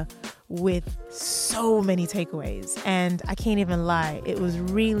Sanchia with so many takeaways. And I can't even lie, it was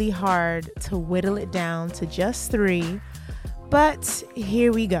really hard to whittle it down to just 3. But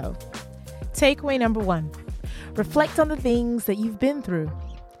here we go. Takeaway number 1. Reflect on the things that you've been through.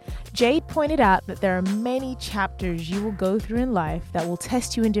 Jade pointed out that there are many chapters you will go through in life that will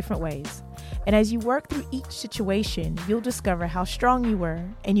test you in different ways. And as you work through each situation, you'll discover how strong you were,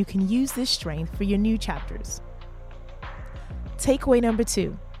 and you can use this strength for your new chapters. Takeaway number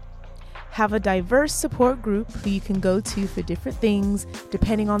 2. Have a diverse support group who you can go to for different things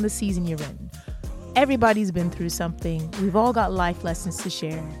depending on the season you're in. Everybody's been through something. We've all got life lessons to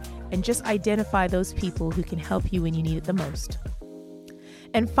share. And just identify those people who can help you when you need it the most.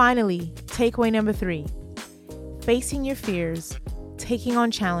 And finally, takeaway number 3, facing your fears, taking on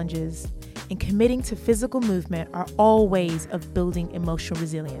challenges, and committing to physical movement are all ways of building emotional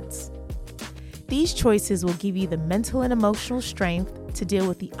resilience. These choices will give you the mental and emotional strength to deal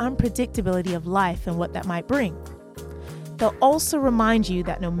with the unpredictability of life and what that might bring. They'll also remind you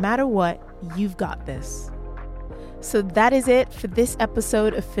that no matter what, you've got this. So that is it for this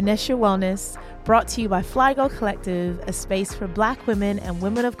episode of Finesse Your Wellness, brought to you by Fly Girl Collective, a space for Black women and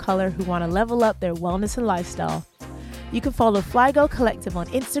women of color who want to level up their wellness and lifestyle. You can follow Fly Girl Collective on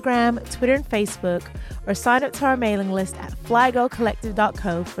Instagram, Twitter, and Facebook, or sign up to our mailing list at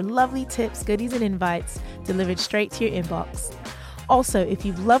flygirlcollective.co for lovely tips, goodies, and invites delivered straight to your inbox. Also, if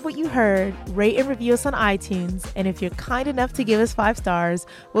you've loved what you heard, rate and review us on iTunes, and if you're kind enough to give us 5 stars,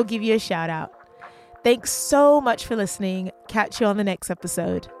 we'll give you a shout out. Thanks so much for listening. Catch you on the next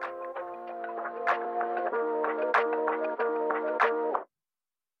episode.